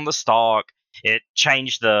skulls on the stock. It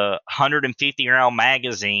changed the 150 round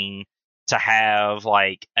magazine to have,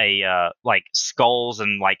 like, a like skulls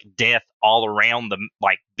and, like, death all around the,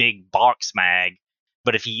 like, big box mag.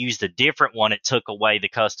 But if you used a different one, it took away the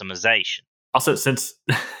customization. Also, since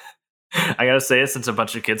I gotta say it, since a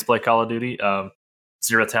bunch of kids play Call of Duty,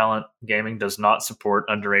 Zero Talent Gaming does not support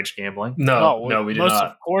underage gambling. No, we do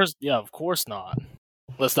not. Of course not.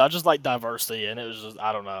 Listen, I just like diversity, and it was just,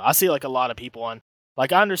 I don't know. I see, like, a lot of people on,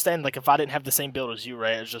 like, I understand, like, if I didn't have the same build as you,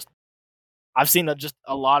 Ray, it's just, I've seen just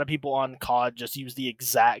a lot of people on COD just use the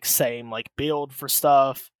exact same, like, build for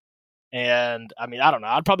stuff. And I mean, I don't know.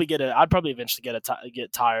 I'd probably eventually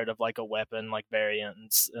get tired of, like, a weapon, like,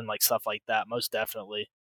 variants and like stuff like that. Most definitely.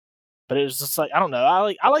 But it was just like, I don't know.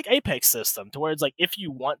 I like Apex system, to where it's like, if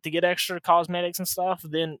you want to get extra cosmetics and stuff,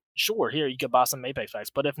 then sure, here you could buy some Apex packs.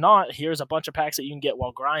 But if not, here's a bunch of packs that you can get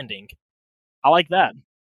while grinding. I like that.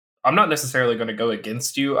 I'm not necessarily going to go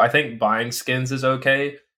against you. I think buying skins is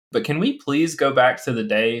okay. But can we please go back to the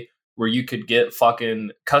day where you could get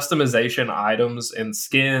fucking customization items and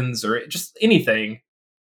skins or just anything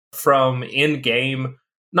from in-game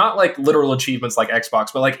not like literal achievements like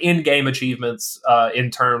Xbox, but like in-game achievements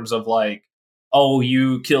in terms of like, oh,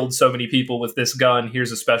 you killed so many people with this gun,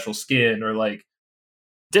 here's a special skin, or like,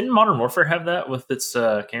 didn't Modern Warfare have that with its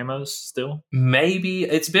camos still? Maybe.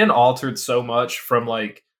 It's been altered so much from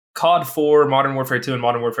like COD 4, Modern Warfare 2, and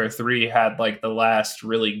Modern Warfare 3 had like the last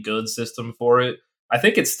really good system for it. I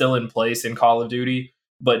think it's still in place in Call of Duty,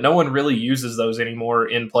 but no one really uses those anymore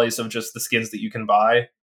in place of just the skins that you can buy.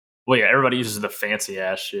 Well, yeah, everybody uses the fancy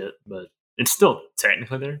ass shit, but it's still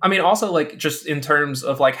technically there. I mean, also like just in terms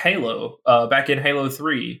of like Halo, back in Halo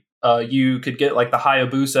 3, you could get like the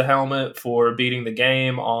Hayabusa helmet for beating the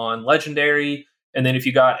game on Legendary, and then if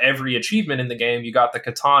you got every achievement in the game, you got the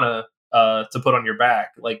katana to put on your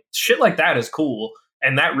back. Like shit like that is cool,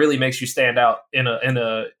 and that really makes you stand out in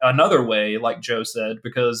a another way, like Joe said,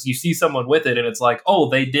 because you see someone with it, and it's like, oh,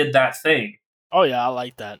 they did that thing. Oh yeah, I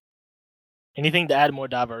like that. Anything to add more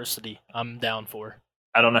diversity, I'm down for.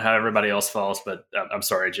 I don't know how everybody else falls, but I'm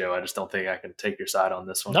sorry, Joe. I just don't think I can take your side on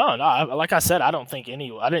this one. No, like I said, I didn't think any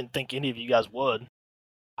of you guys would.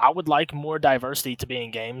 I would like more diversity to be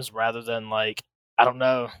in games rather than like, I don't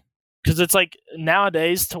know, because it's like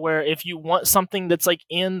nowadays to where if you want something that's like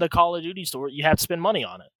in the Call of Duty store, you have to spend money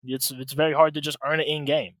on it. It's very hard to just earn it in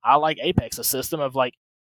game. I like Apex, a system of like,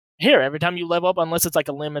 here, every time you level up, unless it's like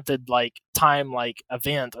a limited like time like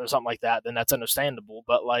event or something like that, then that's understandable.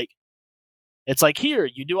 But like, it's like, here,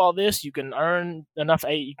 you do all this, you can earn enough,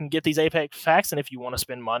 you can get these Apex facts, and if you want to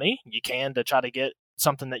spend money, you can to try to get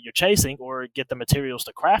something that you're chasing or get the materials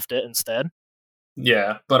to craft it instead.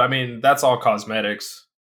 Yeah, but I mean, that's all cosmetics.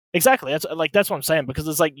 Exactly. That's what I'm saying, because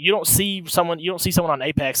it's like you don't see someone on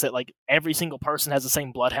Apex that like every single person has the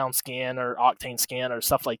same Bloodhound skin or Octane skin or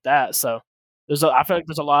stuff like that. So I feel like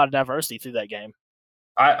there's a lot of diversity through that game.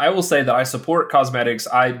 I will say that I support cosmetics.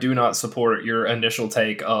 I do not support your initial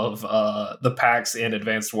take of the packs in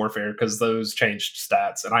Advanced Warfare, because those changed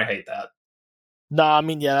stats, and I hate that. No, I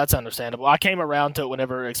mean, yeah, that's understandable. I came around to it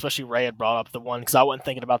whenever, especially Ray had brought up the one, because I wasn't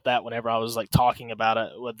thinking about that whenever I was like talking about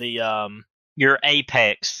it with the Your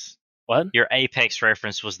Apex. What? Your Apex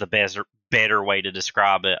reference was the better way to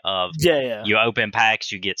describe it. Yeah. You open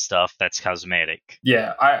packs, you get stuff that's cosmetic.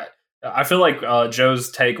 Yeah, I feel like Joe's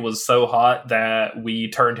take was so hot that we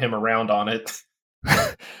turned him around on it.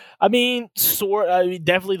 I mean,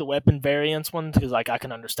 definitely the weapon variants one, because like I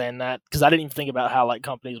can understand that, because I didn't even think about how like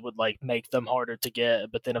companies would like make them harder to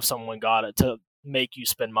get, but then if someone got it to make you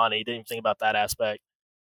spend money, didn't even think about that aspect.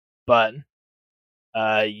 But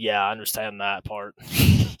yeah, I understand that part.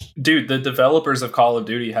 Dude, the developers of Call of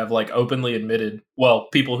Duty have like openly admitted, well,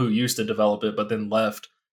 people who used to develop it but then left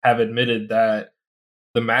have admitted that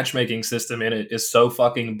the matchmaking system in it is so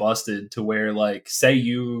fucking busted to where, like, say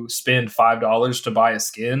you spend $5 to buy a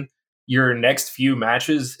skin, your next few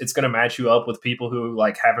matches, it's going to match you up with people who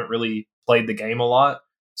like haven't really played the game a lot.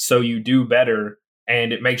 So you do better,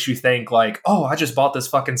 and it makes you think like, oh, I just bought this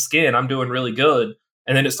fucking skin, I'm doing really good.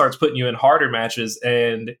 And then it starts putting you in harder matches,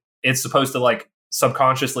 and it's supposed to like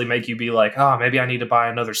subconsciously make you be like, oh, maybe I need to buy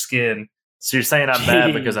another skin. So you're saying I'm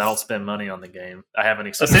bad because I don't spend money on the game? I haven't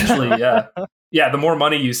experienced. Essentially, yeah. Yeah, the more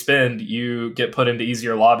money you spend, you get put into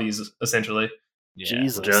easier lobbies, essentially. Yeah.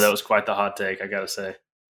 Jesus. Joe, that was quite the hot take, I gotta say.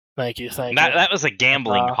 Thank you. That was a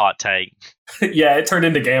gambling hot take. Yeah, it turned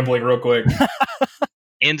into gambling real quick.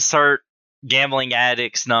 Insert gambling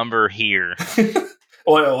addicts number here.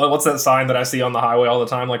 What's that sign that I see on the highway all the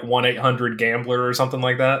time? Like 1-800-GAMBLER or something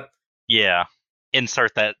like that? Yeah.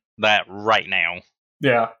 Insert that right now.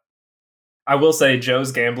 Yeah. I will say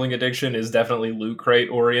Joe's gambling addiction is definitely loot crate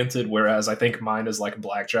oriented, whereas I think mine is like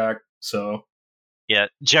blackjack. So yeah,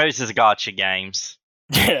 Joe's is gotcha games.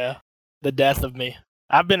 Yeah, the death of me.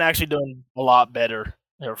 I've been actually doing a lot better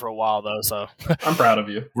there for a while though, so I'm proud of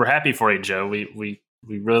you. We're happy for you, Joe. We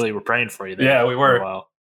really were praying for you there. Yeah, we were. For a while.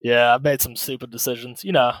 Yeah, I've made some stupid decisions,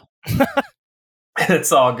 you know.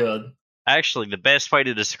 It's all good. Actually, the best way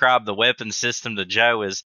to describe the weapon system to Joe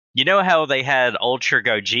is, you know how they had Ultra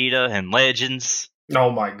Gogeta and Legends? Oh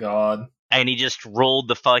my god. And he just ruled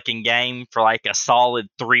the fucking game for like a solid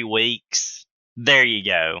 3 weeks? There you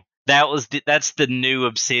go. That's the new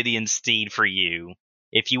Obsidian Steed for you.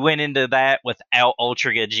 If you went into that without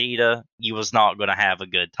Ultra Gogeta, you was not going to have a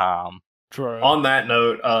good time. True. On that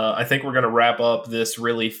note, I think we're going to wrap up this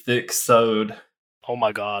really thick sode. Oh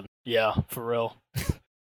my god. Yeah, for real.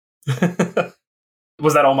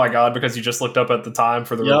 Was that oh my god because you just looked up at the time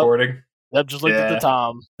for the recording? Yep, just looked at the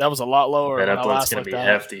time. That was a lot lower. That upload's going to be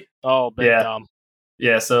hefty. Oh, big time.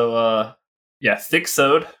 Yeah, so, thick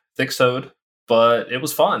sode, but it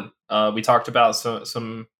was fun. We talked about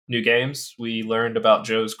some new games. We learned about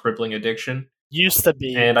Joe's crippling addiction. Used to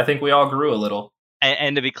be. And I think we all grew a little.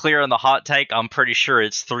 And to be clear on the hot take, I'm pretty sure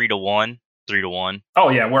it's 3-1. 3-1. Oh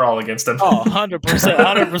yeah, we're all against him. Oh, 100%,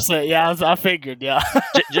 100%. Yeah, I figured. Yeah.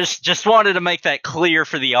 just wanted to make that clear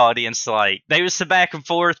for the audience. Like, they was some back and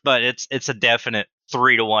forth, but it's a definite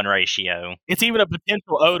 3-1 ratio. It's even a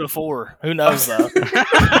potential 0-4. Who knows though?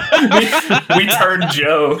 we turned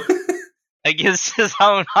Joe against his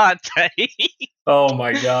own hot take. Oh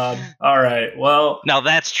my god. All right. Well, now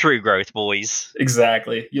that's true growth, boys.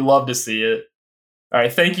 Exactly. You love to see it. All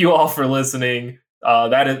right. Thank you all for listening.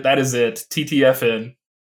 That is it. TTFN.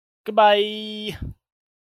 Goodbye.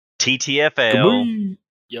 TTFL. Goodbye.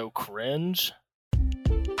 Yo, cringe.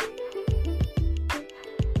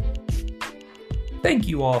 Thank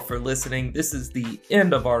you all for listening. This is the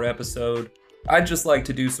end of our episode. I'd just like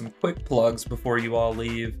to do some quick plugs before you all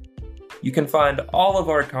leave. You can find all of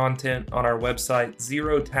our content on our website,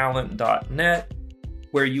 zerotalent.net,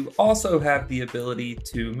 where you also have the ability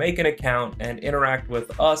to make an account and interact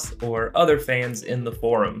with us or other fans in the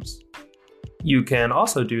forums. You can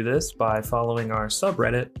also do this by following our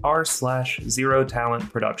subreddit,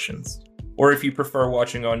 r/zerotalentproductions. Or if you prefer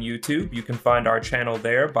watching on YouTube, you can find our channel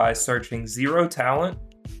there by searching Zero Talent,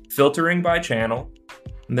 filtering by channel,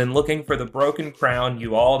 and then looking for the broken crown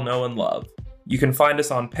you all know and love. You can find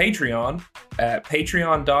us on Patreon at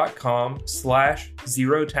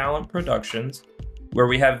patreon.com/zerotalentproductions, where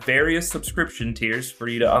we have various subscription tiers for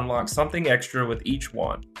you to unlock something extra with each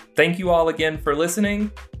one. Thank you all again for listening.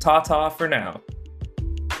 Ta-ta for now.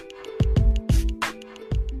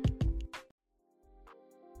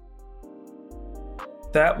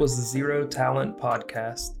 That was the Zero Talent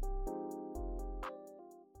Podcast.